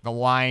Wednesday. The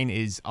line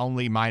is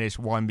only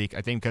 -1,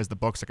 I think, because the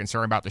books are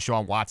concerned about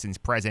Deshaun Watson's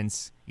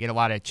presence. He had a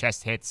lot of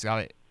chest hits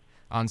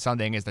on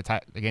Sunday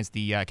against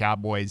the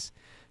Cowboys.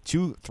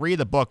 3 of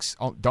the books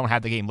don't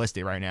have the game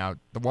listed right now.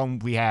 The one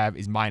we have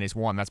is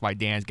 -1. That's why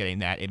Dan's getting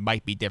that. It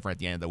might be different at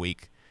the end of the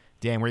week.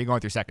 Dan, where are you going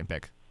with your second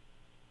pick?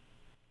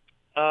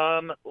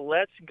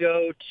 Let's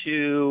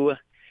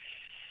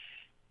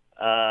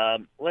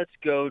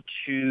go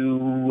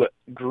to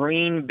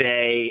Green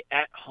Bay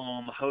at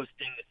home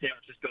hosting the San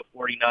Francisco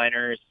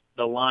 49ers.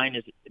 The line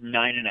is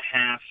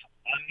 9.5.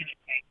 I'm going to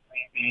take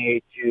Green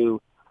Bay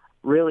to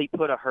really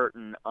put a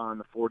hurting on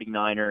the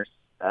 49ers.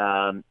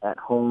 At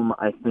home,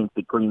 I think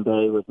that Green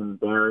Bay was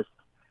embarrassed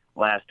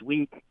last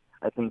week.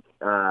 I think,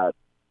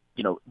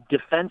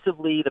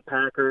 defensively, the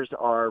Packers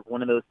are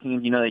one of those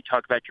teams, they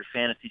talk about your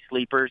fantasy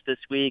sleepers this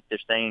week. They're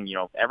saying,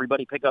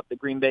 everybody pick up the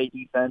Green Bay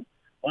defense.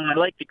 Well, I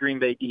like the Green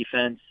Bay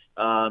defense,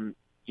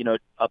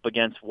 up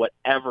against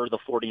whatever the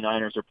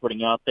 49ers are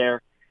putting out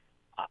there.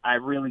 I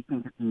really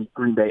think that the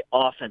Green Bay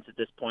offense at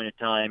this point in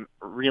time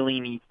really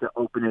needs to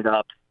open it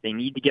up. They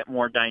need to get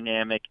more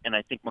dynamic, and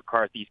I think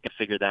McCarthy's going to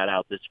figure that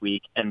out this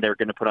week, and they're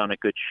going to put on a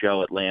good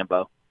show at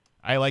Lambeau.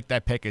 I like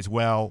that pick as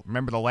well.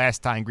 Remember the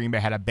last time Green Bay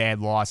had a bad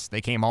loss?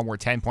 They came home, were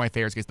 10-point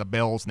favorites against the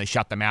Bills, and they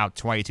shut them out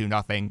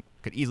 22-0.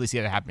 Could easily see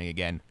that happening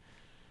again.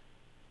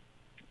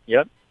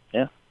 Yep.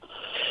 Yeah.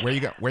 Where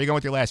you going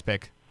with your last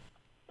pick?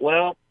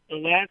 Well, the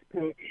last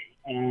pick,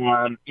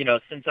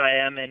 since I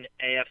am an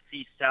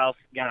AFC South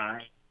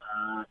guy,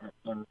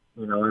 and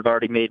I've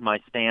already made my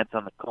stance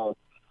on the Colts,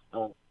 I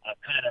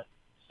kind of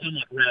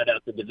somewhat round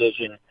out the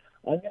division.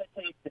 I'm going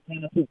to take the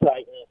Tennessee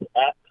Titans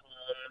at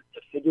home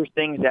to figure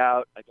things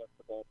out against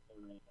the Baltimore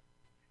Ravens.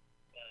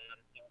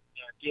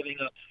 They're giving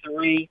up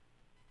 3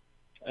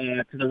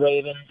 to the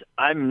Ravens.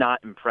 I'm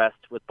not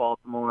impressed with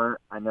Baltimore.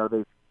 I know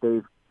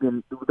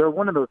they're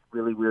one of those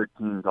really weird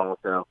teams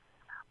also.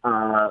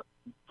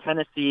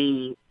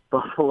 Tennessee,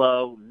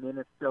 Buffalo,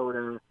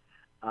 Minnesota,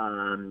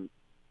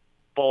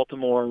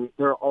 Baltimore,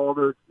 they're all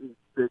the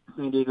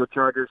San Diego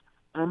Chargers.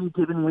 Any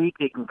given week,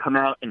 they can come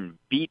out and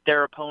beat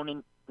their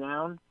opponent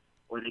down,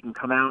 or they can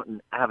come out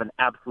and have an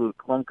absolute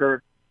clunker.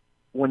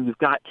 When you've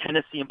got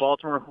Tennessee and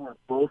Baltimore who are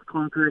both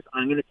clunkers,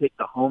 I'm going to take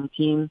the home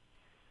team,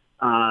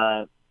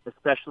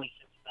 especially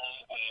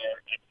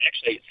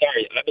since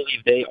I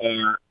believe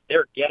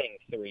they're getting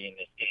 3 in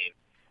this game.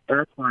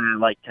 That's why I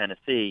like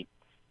Tennessee.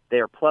 They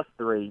are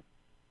 +3.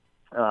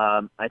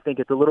 I think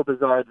it's a little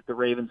bizarre that the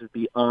Ravens would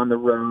be on the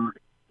road,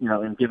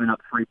 and giving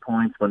up 3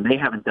 points when they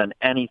haven't done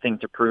anything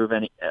to prove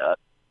any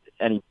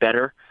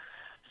better.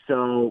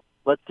 So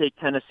let's take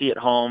Tennessee at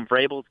home.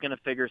 Vrabel's going to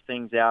figure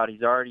things out.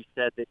 He's already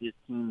said that his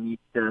team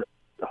needs to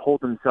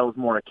hold themselves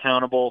more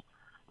accountable.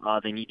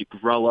 They need to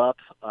grow up.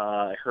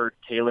 I heard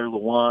Taylor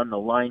Lewan, the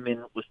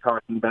lineman, was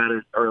talking about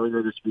it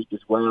earlier this week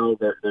as well.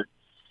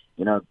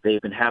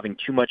 They've been having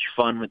too much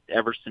fun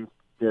ever since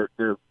those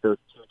 2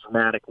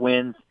 dramatic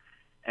wins.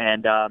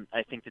 And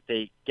I think that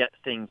they get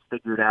things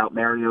figured out.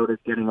 Mariota's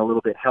getting a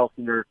little bit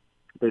healthier.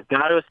 They've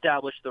got to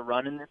establish the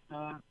run in this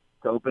game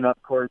to open up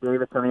Corey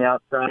Davis on the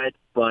outside.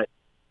 But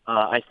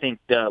I think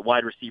the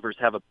wide receivers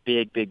have a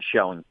big, big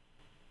showing.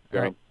 All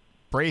right.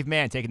 Brave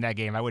man taking that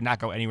game. I would not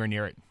go anywhere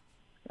near it.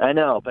 I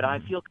know, but I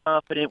feel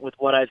confident with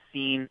what I've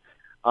seen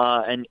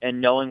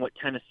and knowing what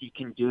Tennessee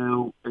can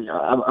do.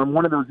 I'm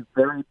one of those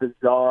very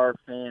bizarre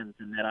fans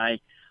in that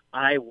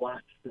I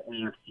watch the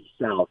AFC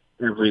South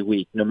every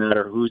week, no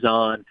matter who's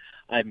on.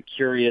 I'm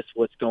curious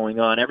what's going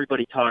on.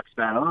 Everybody talks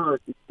about,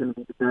 it's going to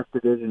be the best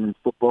division in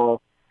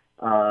football.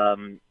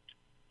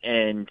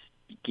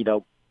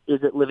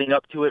 Is it living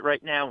up to it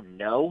right now?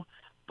 No.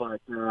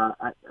 But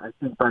I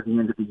think by the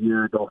end of the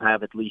year, they'll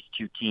have at least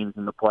 2 teams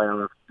in the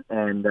playoffs,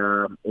 and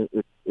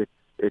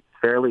it's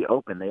fairly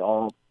open.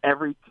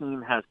 Every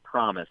team has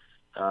promise.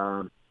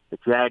 The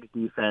Jags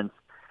defense,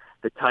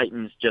 the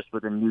Titans just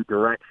with a new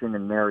direction,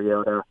 and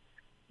Mariota,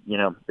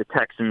 the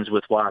Texans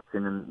with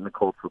Watson, and the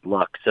Colts with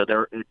Luck. So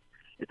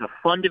it's a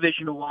fun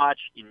division to watch.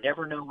 You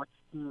never know which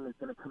team is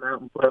going to come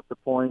out and put up the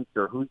points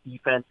or whose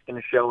defense is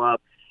going to show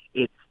up.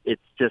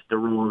 It's just a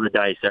roll of the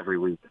dice every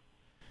week.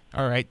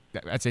 All right,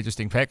 that's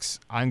interesting picks.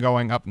 I'm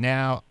going up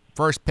now.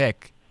 First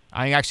pick,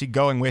 I'm actually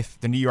going with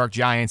the New York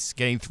Giants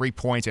getting 3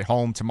 points at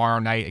home tomorrow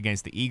night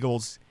against the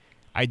Eagles.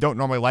 I don't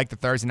normally like the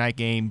Thursday night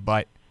game,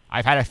 but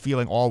I've had a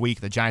feeling all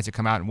week the Giants would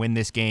come out and win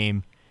this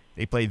game.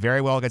 They played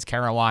very well against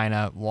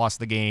Carolina, lost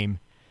the game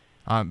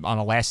on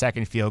a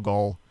last-second field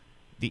goal.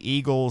 The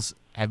Eagles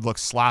have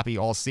looked sloppy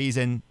all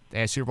season. They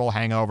had a Super Bowl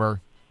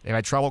hangover. They've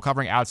had trouble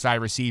covering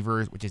outside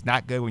receivers, which is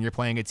not good when you're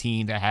playing a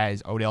team that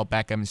has Odell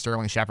Beckham and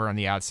Sterling Shepard on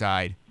the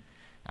outside.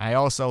 I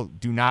also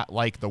do not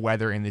like the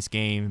weather in this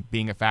game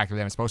being a factor for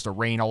them. It's supposed to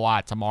rain a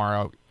lot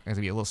tomorrow. It's going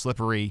to be a little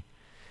slippery.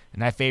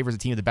 And that favors the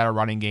team with the better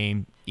running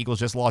game. Eagles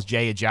just lost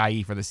Jay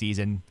Ajayi for the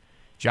season.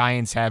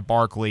 Giants have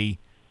Barkley.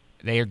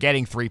 They are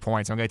getting 3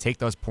 points. I'm going to take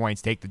those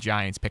points, take the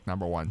Giants, pick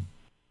number 1.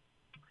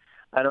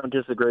 I don't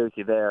disagree with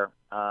you there.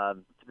 To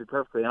be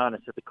perfectly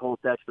honest, if the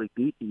Colts actually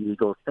beat the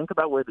Eagles, think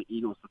about where the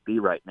Eagles would be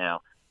right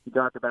now. You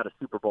talked about a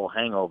Super Bowl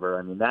hangover.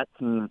 I mean, that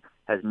team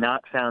has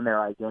not found their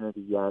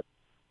identity yet.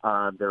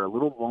 They're a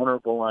little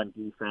vulnerable on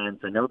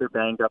defense. I know they're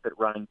banged up at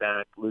running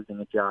back, losing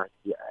a Josh.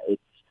 Yeah,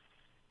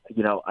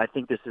 I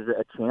think this is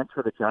a chance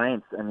for the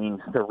Giants. I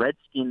mean, the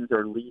Redskins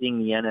are leading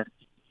the NFC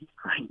East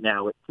right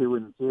now at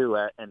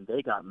 2-2, and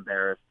they got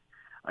embarrassed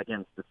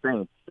against the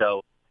Saints.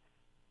 So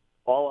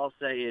all I'll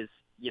say is,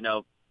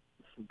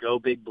 go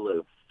Big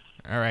Blue.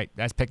 All right,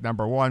 that's pick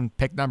number 1.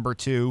 Pick number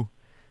 2,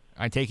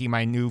 I'm taking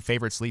my new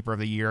favorite sleeper of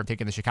the year. I'm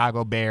taking the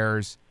Chicago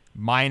Bears,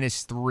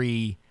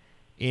 -3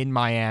 in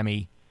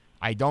Miami.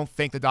 I don't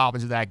think the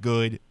Dolphins are that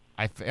good.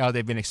 I feel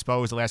they've been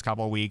exposed the last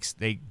couple of weeks.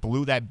 They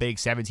blew that big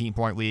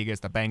 17-point lead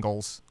against the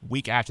Bengals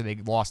week after they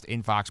lost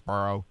in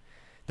Foxborough.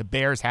 The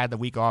Bears had the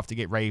week off to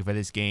get ready for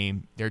this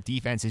game. Their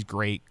defense is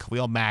great.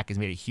 Khalil Mack has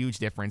made a huge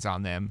difference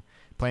on them.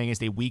 Playing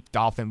against a weak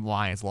Dolphin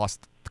Lions,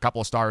 lost a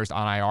couple of stars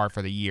on IR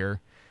for the year.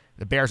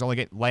 The Bears only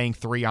get laying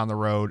 3 on the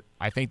road.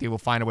 I think they will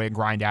find a way to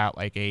grind out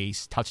like a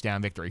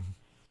touchdown victory.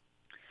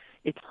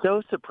 It's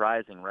so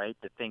surprising, right,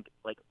 to think,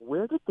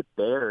 where did the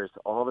Bears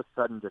all of a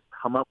sudden just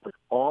come up with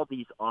all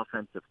these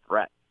offensive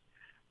threats?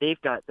 They're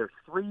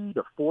 3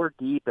 to 4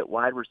 deep at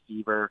wide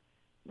receiver.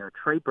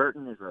 Trey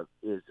Burton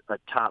is a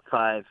top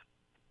 5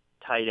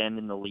 tight end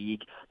in the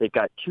league. They've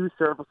got 2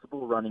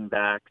 serviceable running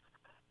backs.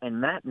 And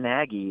Matt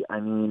Nagy, I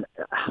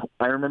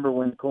remember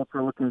when the Colts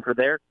were looking for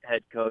their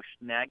head coach,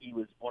 Nagy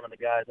was one of the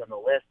guys on the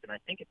list. And I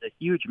think it's a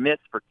huge miss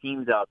for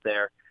teams out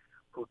there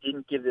who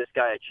didn't give this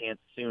guy a chance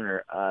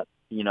sooner.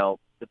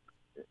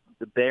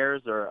 The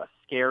Bears are a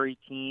scary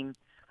team.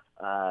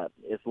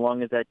 As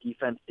long as that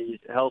defense is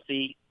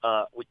healthy,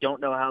 we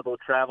don't know how they'll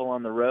travel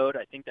on the road.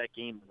 I think that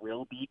game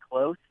will be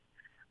close.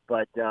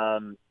 But, I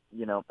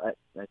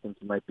think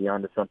you might be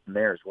onto something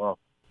there as well.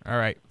 All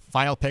right,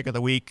 final pick of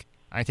the week.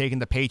 I'm taking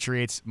the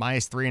Patriots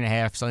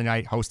 -3.5 Sunday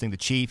night hosting the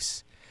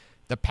Chiefs.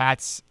 The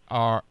Pats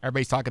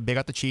everybody's talking big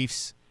about the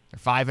Chiefs. They're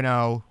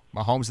 5-0.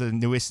 Mahomes is the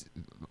newest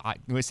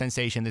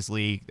sensation in this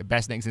league, the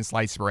best thing since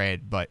sliced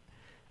bread. But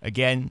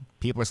again,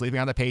 people are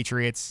sleeping on the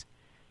Patriots.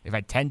 They've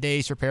had 10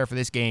 days to prepare for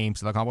this game,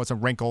 so they'll come up with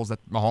some wrinkles that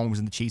Mahomes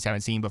and the Chiefs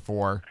haven't seen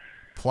before.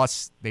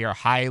 Plus, they are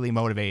highly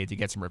motivated to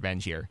get some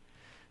revenge here.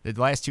 The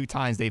last 2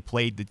 times they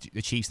played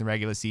the Chiefs in the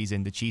regular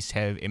season, the Chiefs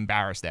have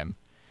embarrassed them.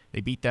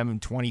 They beat them in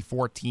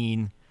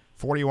 2014,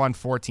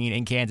 41-14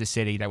 in Kansas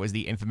City. That was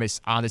the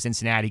infamous on the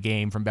Cincinnati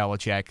game from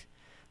Belichick.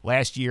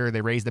 Last year,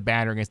 they raised the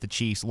banner against the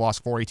Chiefs,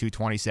 lost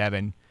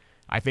 42-27.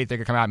 I think they're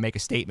going to come out and make a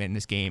statement in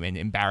this game and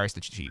embarrass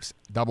the Chiefs.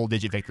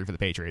 Double-digit victory for the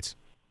Patriots.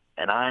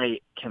 And I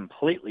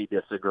completely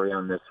disagree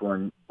on this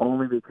one,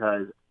 only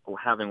because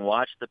having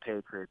watched the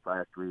Patriots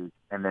last week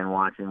and then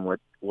watching what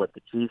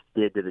the Chiefs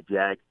did to the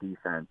Jags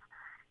defense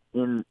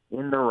in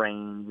the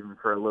rain, even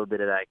for a little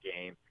bit of that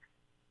game,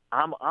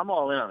 I'm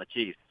all in on the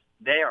Chiefs.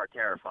 They are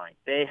terrifying.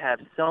 They have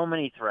so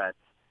many threats.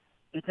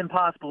 It's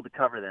impossible to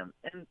cover them.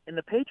 And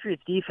the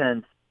Patriots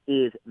defense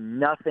is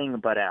nothing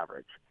but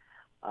average.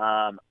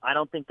 I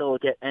don't think they'll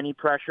get any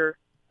pressure.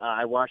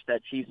 I watched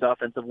that Chiefs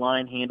offensive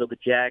line handle the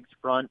Jags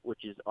front,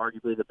 which is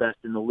arguably the best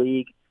in the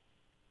league.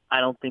 I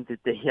don't think that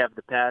they have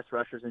the pass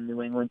rushers in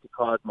New England to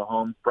cause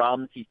Mahomes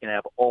problems. He's going to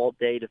have all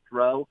day to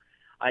throw.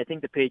 I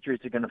think the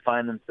Patriots are going to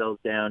find themselves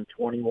down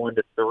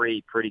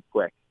 21-3 pretty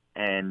quick.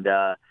 And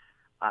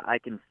I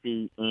can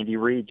see Andy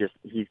Reid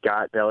he's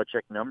got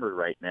Belichick numbered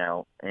right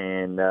now,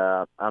 and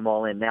I'm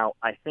all in. Now,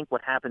 I think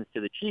what happens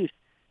to the Chiefs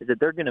is that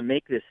they're going to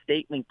make this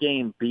statement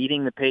game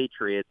beating the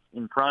Patriots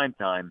in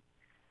primetime,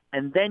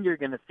 and then you're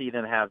going to see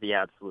them have the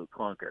absolute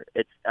clunker.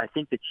 I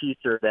think the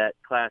Chiefs are that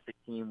classic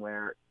team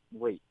where,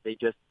 they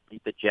just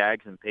beat the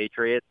Jags and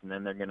Patriots, and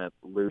then they're going to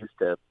lose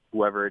to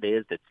whoever it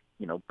is that's,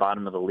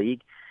 bottom of the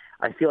league.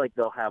 I feel like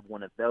they'll have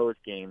one of those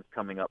games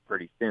coming up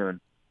pretty soon.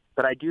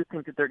 But I do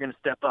think that they're going to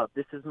step up.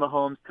 This is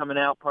Mahomes' coming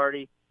out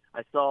party.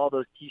 I saw all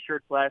those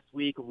T-shirts last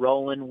week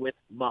rolling with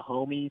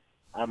Mahomies.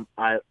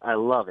 I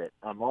love it.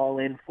 I'm all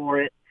in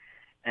for it.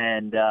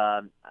 And,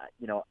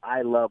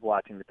 I love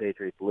watching the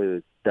Patriots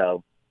lose.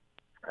 So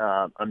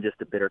I'm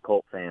just a bitter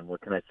Colt fan.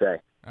 What can I say?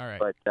 All right.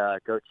 But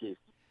go Chiefs.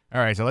 All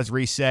right, so let's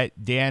reset.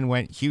 Dan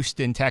went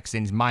Houston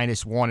Texans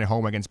 -1 at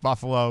home against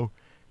Buffalo.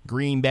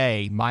 Green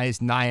Bay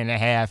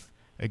 -9.5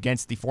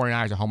 against the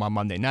 49ers at home on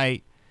Monday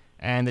night.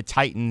 And the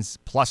Titans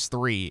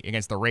 +3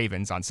 against the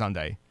Ravens on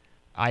Sunday.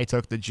 I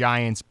took the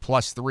Giants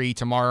 +3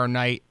 tomorrow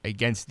night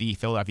against the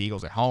Philadelphia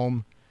Eagles at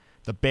home.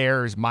 The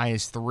Bears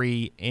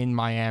 -3 in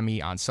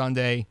Miami on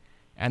Sunday.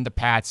 And the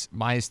Pats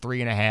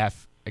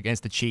 -3.5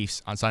 against the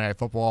Chiefs on Sunday Night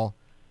Football.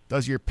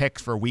 Those are your picks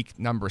for week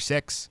number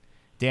 6.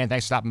 Dan,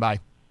 thanks for stopping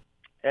by.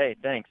 Hey,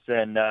 thanks.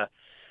 And I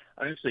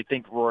actually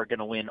think we're going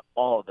to win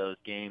all of those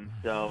games.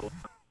 So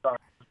sorry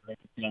to make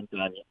a dent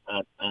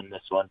on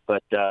this one.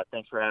 But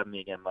thanks for having me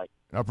again, Mike.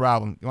 No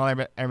problem. You want to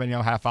let everybody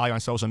know how to follow you on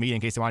social media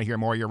in case they want to hear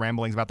more of your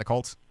ramblings about the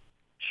Colts?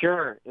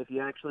 Sure. If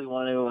you actually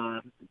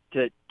want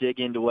to dig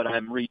into what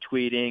I'm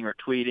retweeting or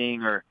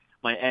tweeting or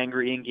my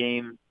angry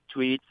in-game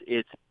tweets,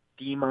 it's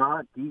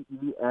DEMAHH,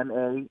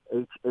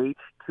 DEMAHH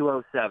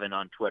 207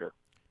 on Twitter.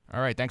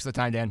 All right. Thanks for the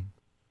time, Dan.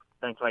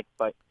 Thanks, Mike.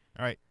 Bye.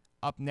 All right.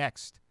 Up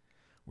next,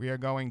 we are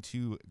going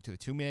to the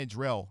 2-minute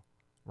drill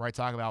where I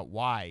talk about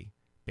why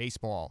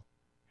baseball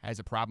has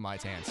a problem on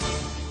its hands.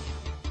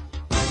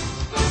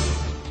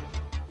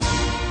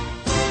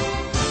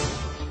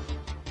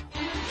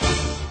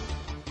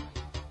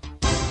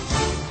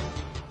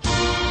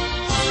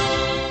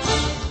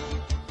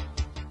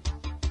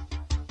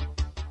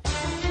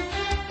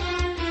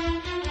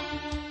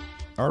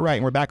 All right,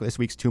 and we're back with this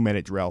week's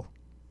 2-minute drill.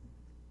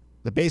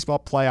 The baseball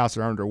playoffs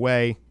are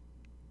underway,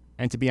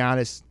 and to be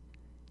honest,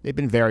 they've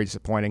been very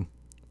disappointing.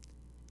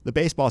 The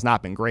baseball's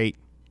not been great.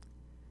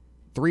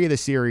 3 of the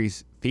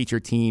series feature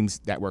teams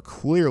that were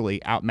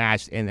clearly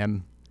outmatched in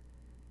them.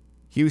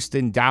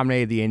 Houston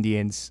dominated the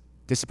Indians.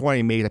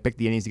 Disappointing me. I picked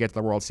the Indians to get to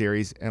the World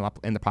Series in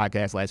the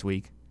podcast last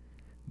week.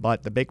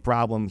 But the big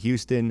problem,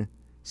 Houston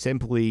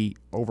simply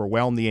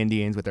overwhelmed the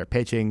Indians with their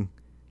pitching.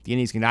 The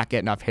Indians cannot get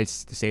enough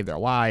hits to save their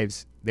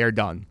lives. They're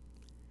done.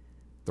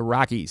 The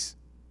Rockies,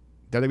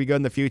 they'll be good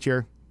in the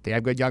future. They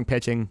have good young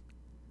pitching.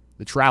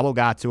 The travel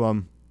got to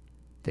them.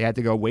 They had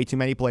to go way too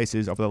many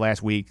places over the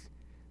last week.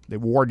 They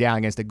wore down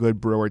against a good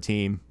Brewer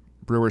team.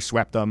 Brewers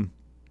swept them.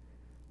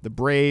 The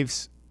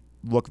Braves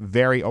look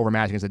very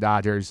overmatched against the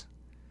Dodgers.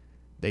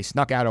 They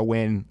snuck out a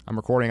win. I'm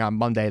recording on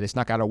Monday. They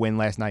snuck out a win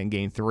last night in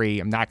Game 3.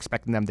 I'm not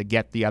expecting them to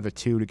get the other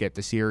two to get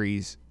the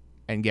series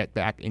and get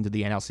back into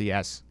the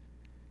NLCS.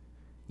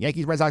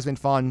 Yankees-Red Sox have been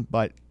fun,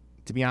 but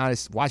to be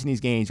honest, watching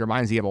these games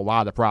reminds me of a lot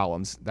of the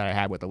problems that I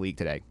had with the league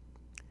today.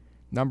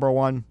 Number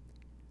one,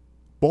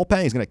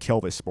 bullpenning is going to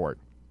kill this sport.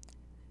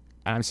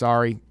 And I'm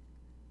sorry.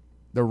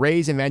 The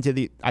Rays invented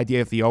the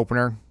idea of the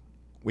opener,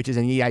 which is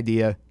a neat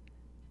idea.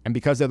 And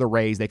because they're the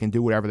Rays, they can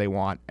do whatever they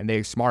want. And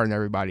they're smarter than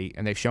everybody.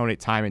 And they've shown it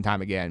time and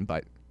time again.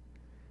 But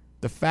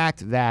the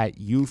fact that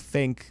you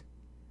think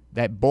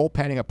that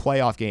bullpenning a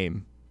playoff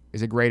game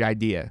is a great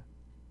idea.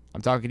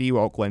 I'm talking to you,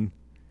 Oakland.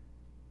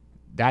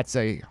 That's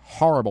a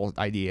horrible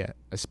idea,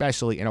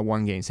 especially in a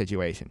one-game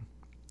situation.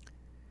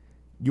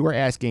 You are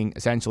asking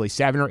essentially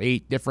 7 or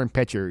 8 different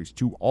pitchers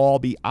to all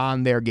be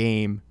on their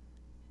game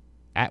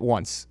at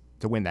once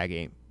to win that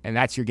game. And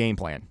that's your game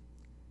plan.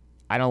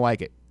 I don't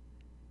like it.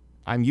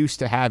 I'm used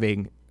to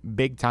having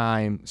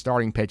big-time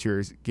starting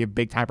pitchers give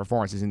big-time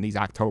performances in these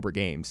October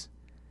games.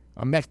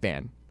 I'm a Met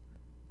fan.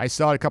 I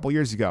saw it a couple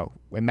years ago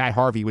when Matt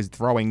Harvey was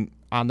throwing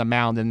on the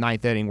mound in the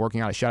 9th inning,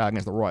 working on a shutout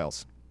against the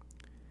Royals.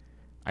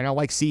 I don't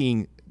like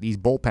seeing these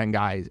bullpen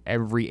guys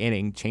every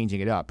inning changing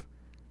it up.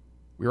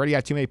 We already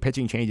have too many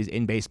pitching changes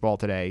in baseball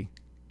today.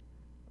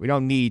 We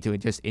don't need to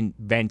just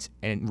invent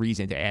a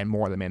reason to add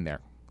more of them in there.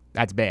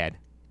 That's bad.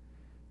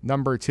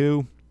 Number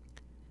 2,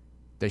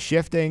 the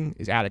shifting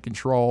is out of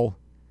control.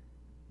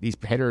 These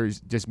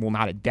hitters just will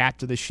not adapt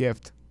to the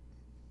shift.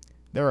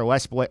 There are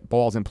less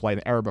balls in play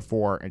than ever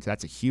before, and so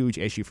that's a huge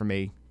issue for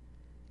me.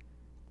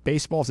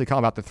 Baseball has become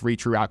about the 3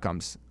 true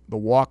outcomes: the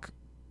walk,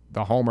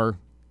 the homer,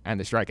 and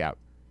the strikeout.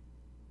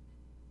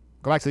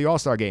 Go back to the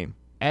All-Star game.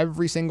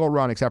 Every single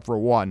run except for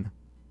one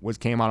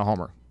came on a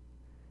homer.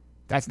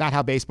 That's not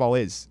how baseball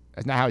is.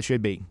 That's not how it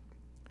should be.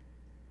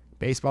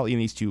 Baseball either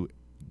needs to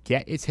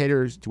get its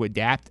hitters to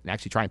adapt and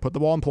actually try and put the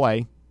ball in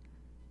play,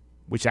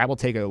 which that will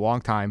take a long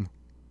time,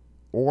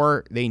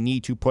 or they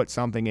need to put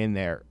something in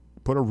there,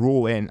 put a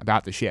rule in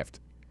about the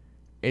shift.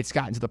 It's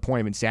gotten to the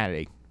point of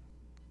insanity.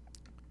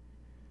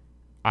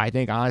 I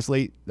think,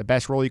 honestly, the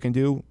best rule you can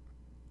do,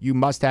 you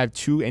must have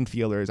 2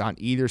 infielders on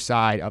either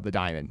side of the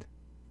diamond.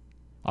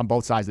 On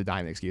both sides of the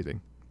diamond, excuse me.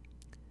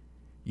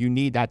 You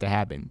need that to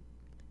happen.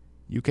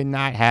 You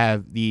cannot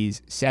have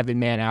these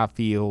 7-man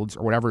outfields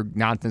or whatever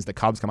nonsense the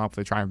Cubs come up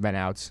with to try and prevent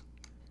outs.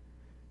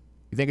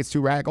 You think it's too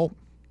radical?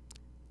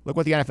 Look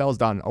what the NFL has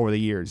done over the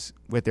years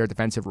with their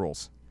defensive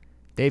rules.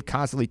 They've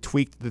constantly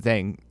tweaked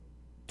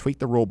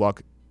the rule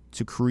book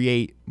to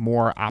create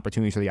more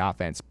opportunities for the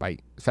offense, by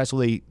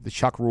especially the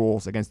chuck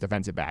rules against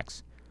defensive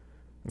backs.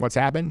 What's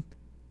happened?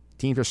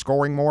 Teams are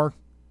scoring more,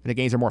 and the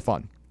games are more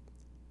fun.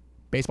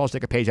 Baseball should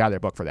take a page out of their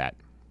book for that.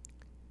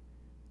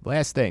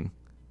 Last thing,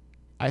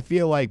 I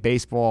feel like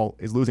baseball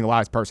is losing a lot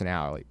of its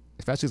personality,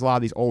 especially as a lot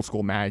of these old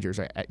school managers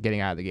are getting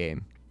out of the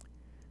game.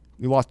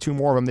 We lost 2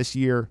 more of them this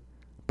year.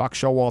 Buck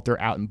Showalter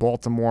out in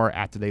Baltimore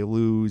after they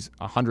lose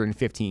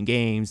 115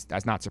 games.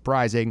 That's not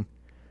surprising.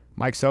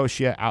 Mike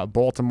Scioscia out of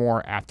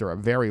Baltimore after a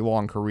very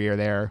long career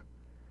there.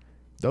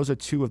 Those are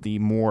 2 of the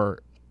more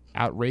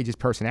outrageous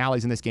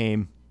personalities in this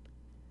game.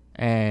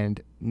 And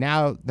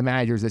now the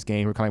managers of this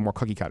game are becoming more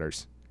cookie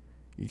cutters.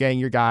 You're getting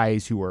your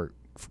guys who are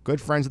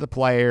good friends of the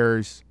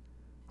players,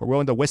 who are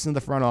willing to listen to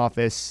the front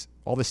office,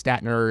 all the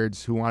stat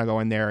nerds who want to go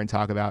in there and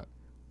talk about,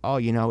 oh,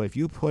 you know, if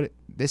you put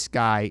this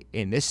guy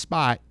in this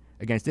spot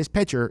against this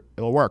pitcher,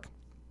 it'll work.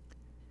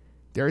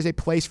 There is a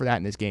place for that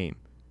in this game.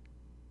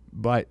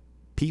 But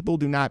people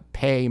do not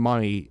pay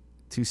money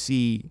to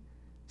see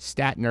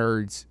stat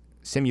nerds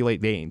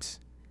simulate games.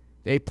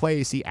 They play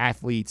to see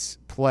athletes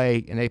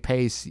play, and they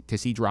pay to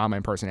see drama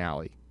and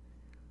personality.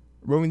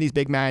 Ruining these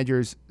big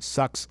managers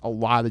sucks a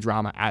lot of the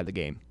drama out of the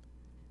game.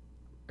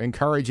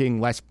 Encouraging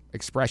less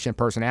expression and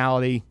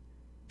personality,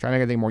 trying to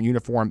make everything more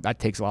uniform, that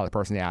takes a lot of the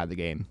personality out of the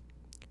game.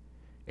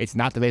 It's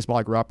not the baseball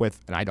I grew up with,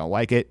 and I don't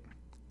like it.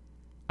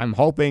 I'm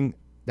hoping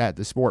that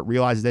the sport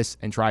realizes this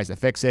and tries to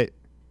fix it.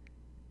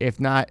 If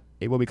not,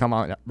 it will become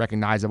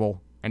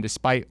unrecognizable. And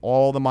despite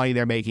all the money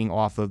they're making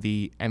off of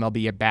the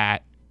MLB at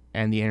bat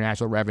and the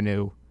international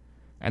revenue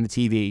and the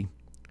TV,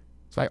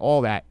 despite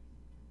all that,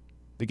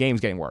 the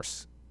game's getting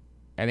worse.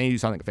 And they need to do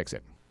something to fix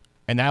it.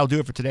 And that'll do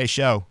it for today's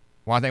show.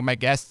 I want to thank my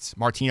guests,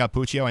 Martino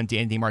Puccio and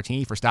Dan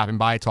DiMartini, for stopping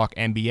by to talk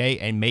NBA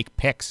and make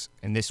picks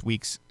in this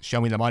week's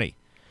Show Me the Money.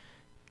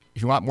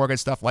 If you want more good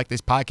stuff like this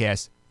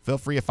podcast, feel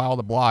free to follow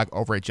the blog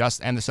over at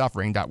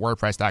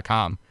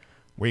justendthesuffering.wordpress.com,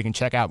 where you can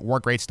check out more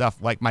great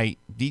stuff like my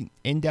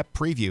in-depth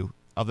preview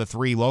of the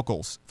 3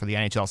 locals for the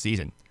NHL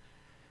season.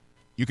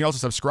 You can also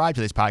subscribe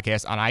to this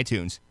podcast on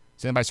iTunes,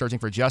 simply by searching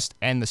for Just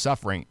End the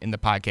Suffering in the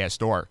podcast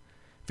store.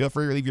 Feel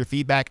free to leave your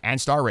feedback and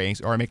star ratings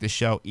or make this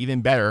show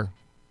even better.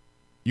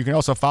 You can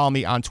also follow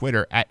me on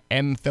Twitter at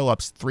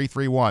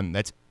mphillips331.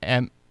 That's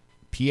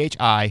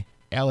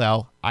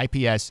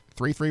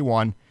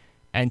MPHILLIPS331.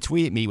 And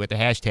tweet at me with the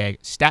hashtag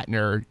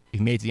StatNerd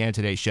if you made it to the end of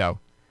today's show.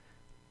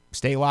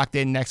 Stay locked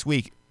in next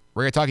week.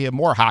 We're going to talk to you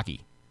more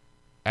hockey.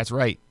 That's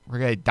right. We're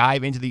going to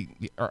dive into the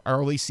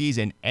early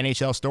season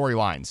NHL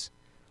storylines.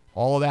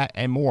 All of that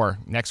and more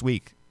next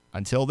week.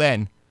 Until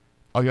then,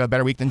 I'll give you a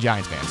better week than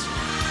Giants fans.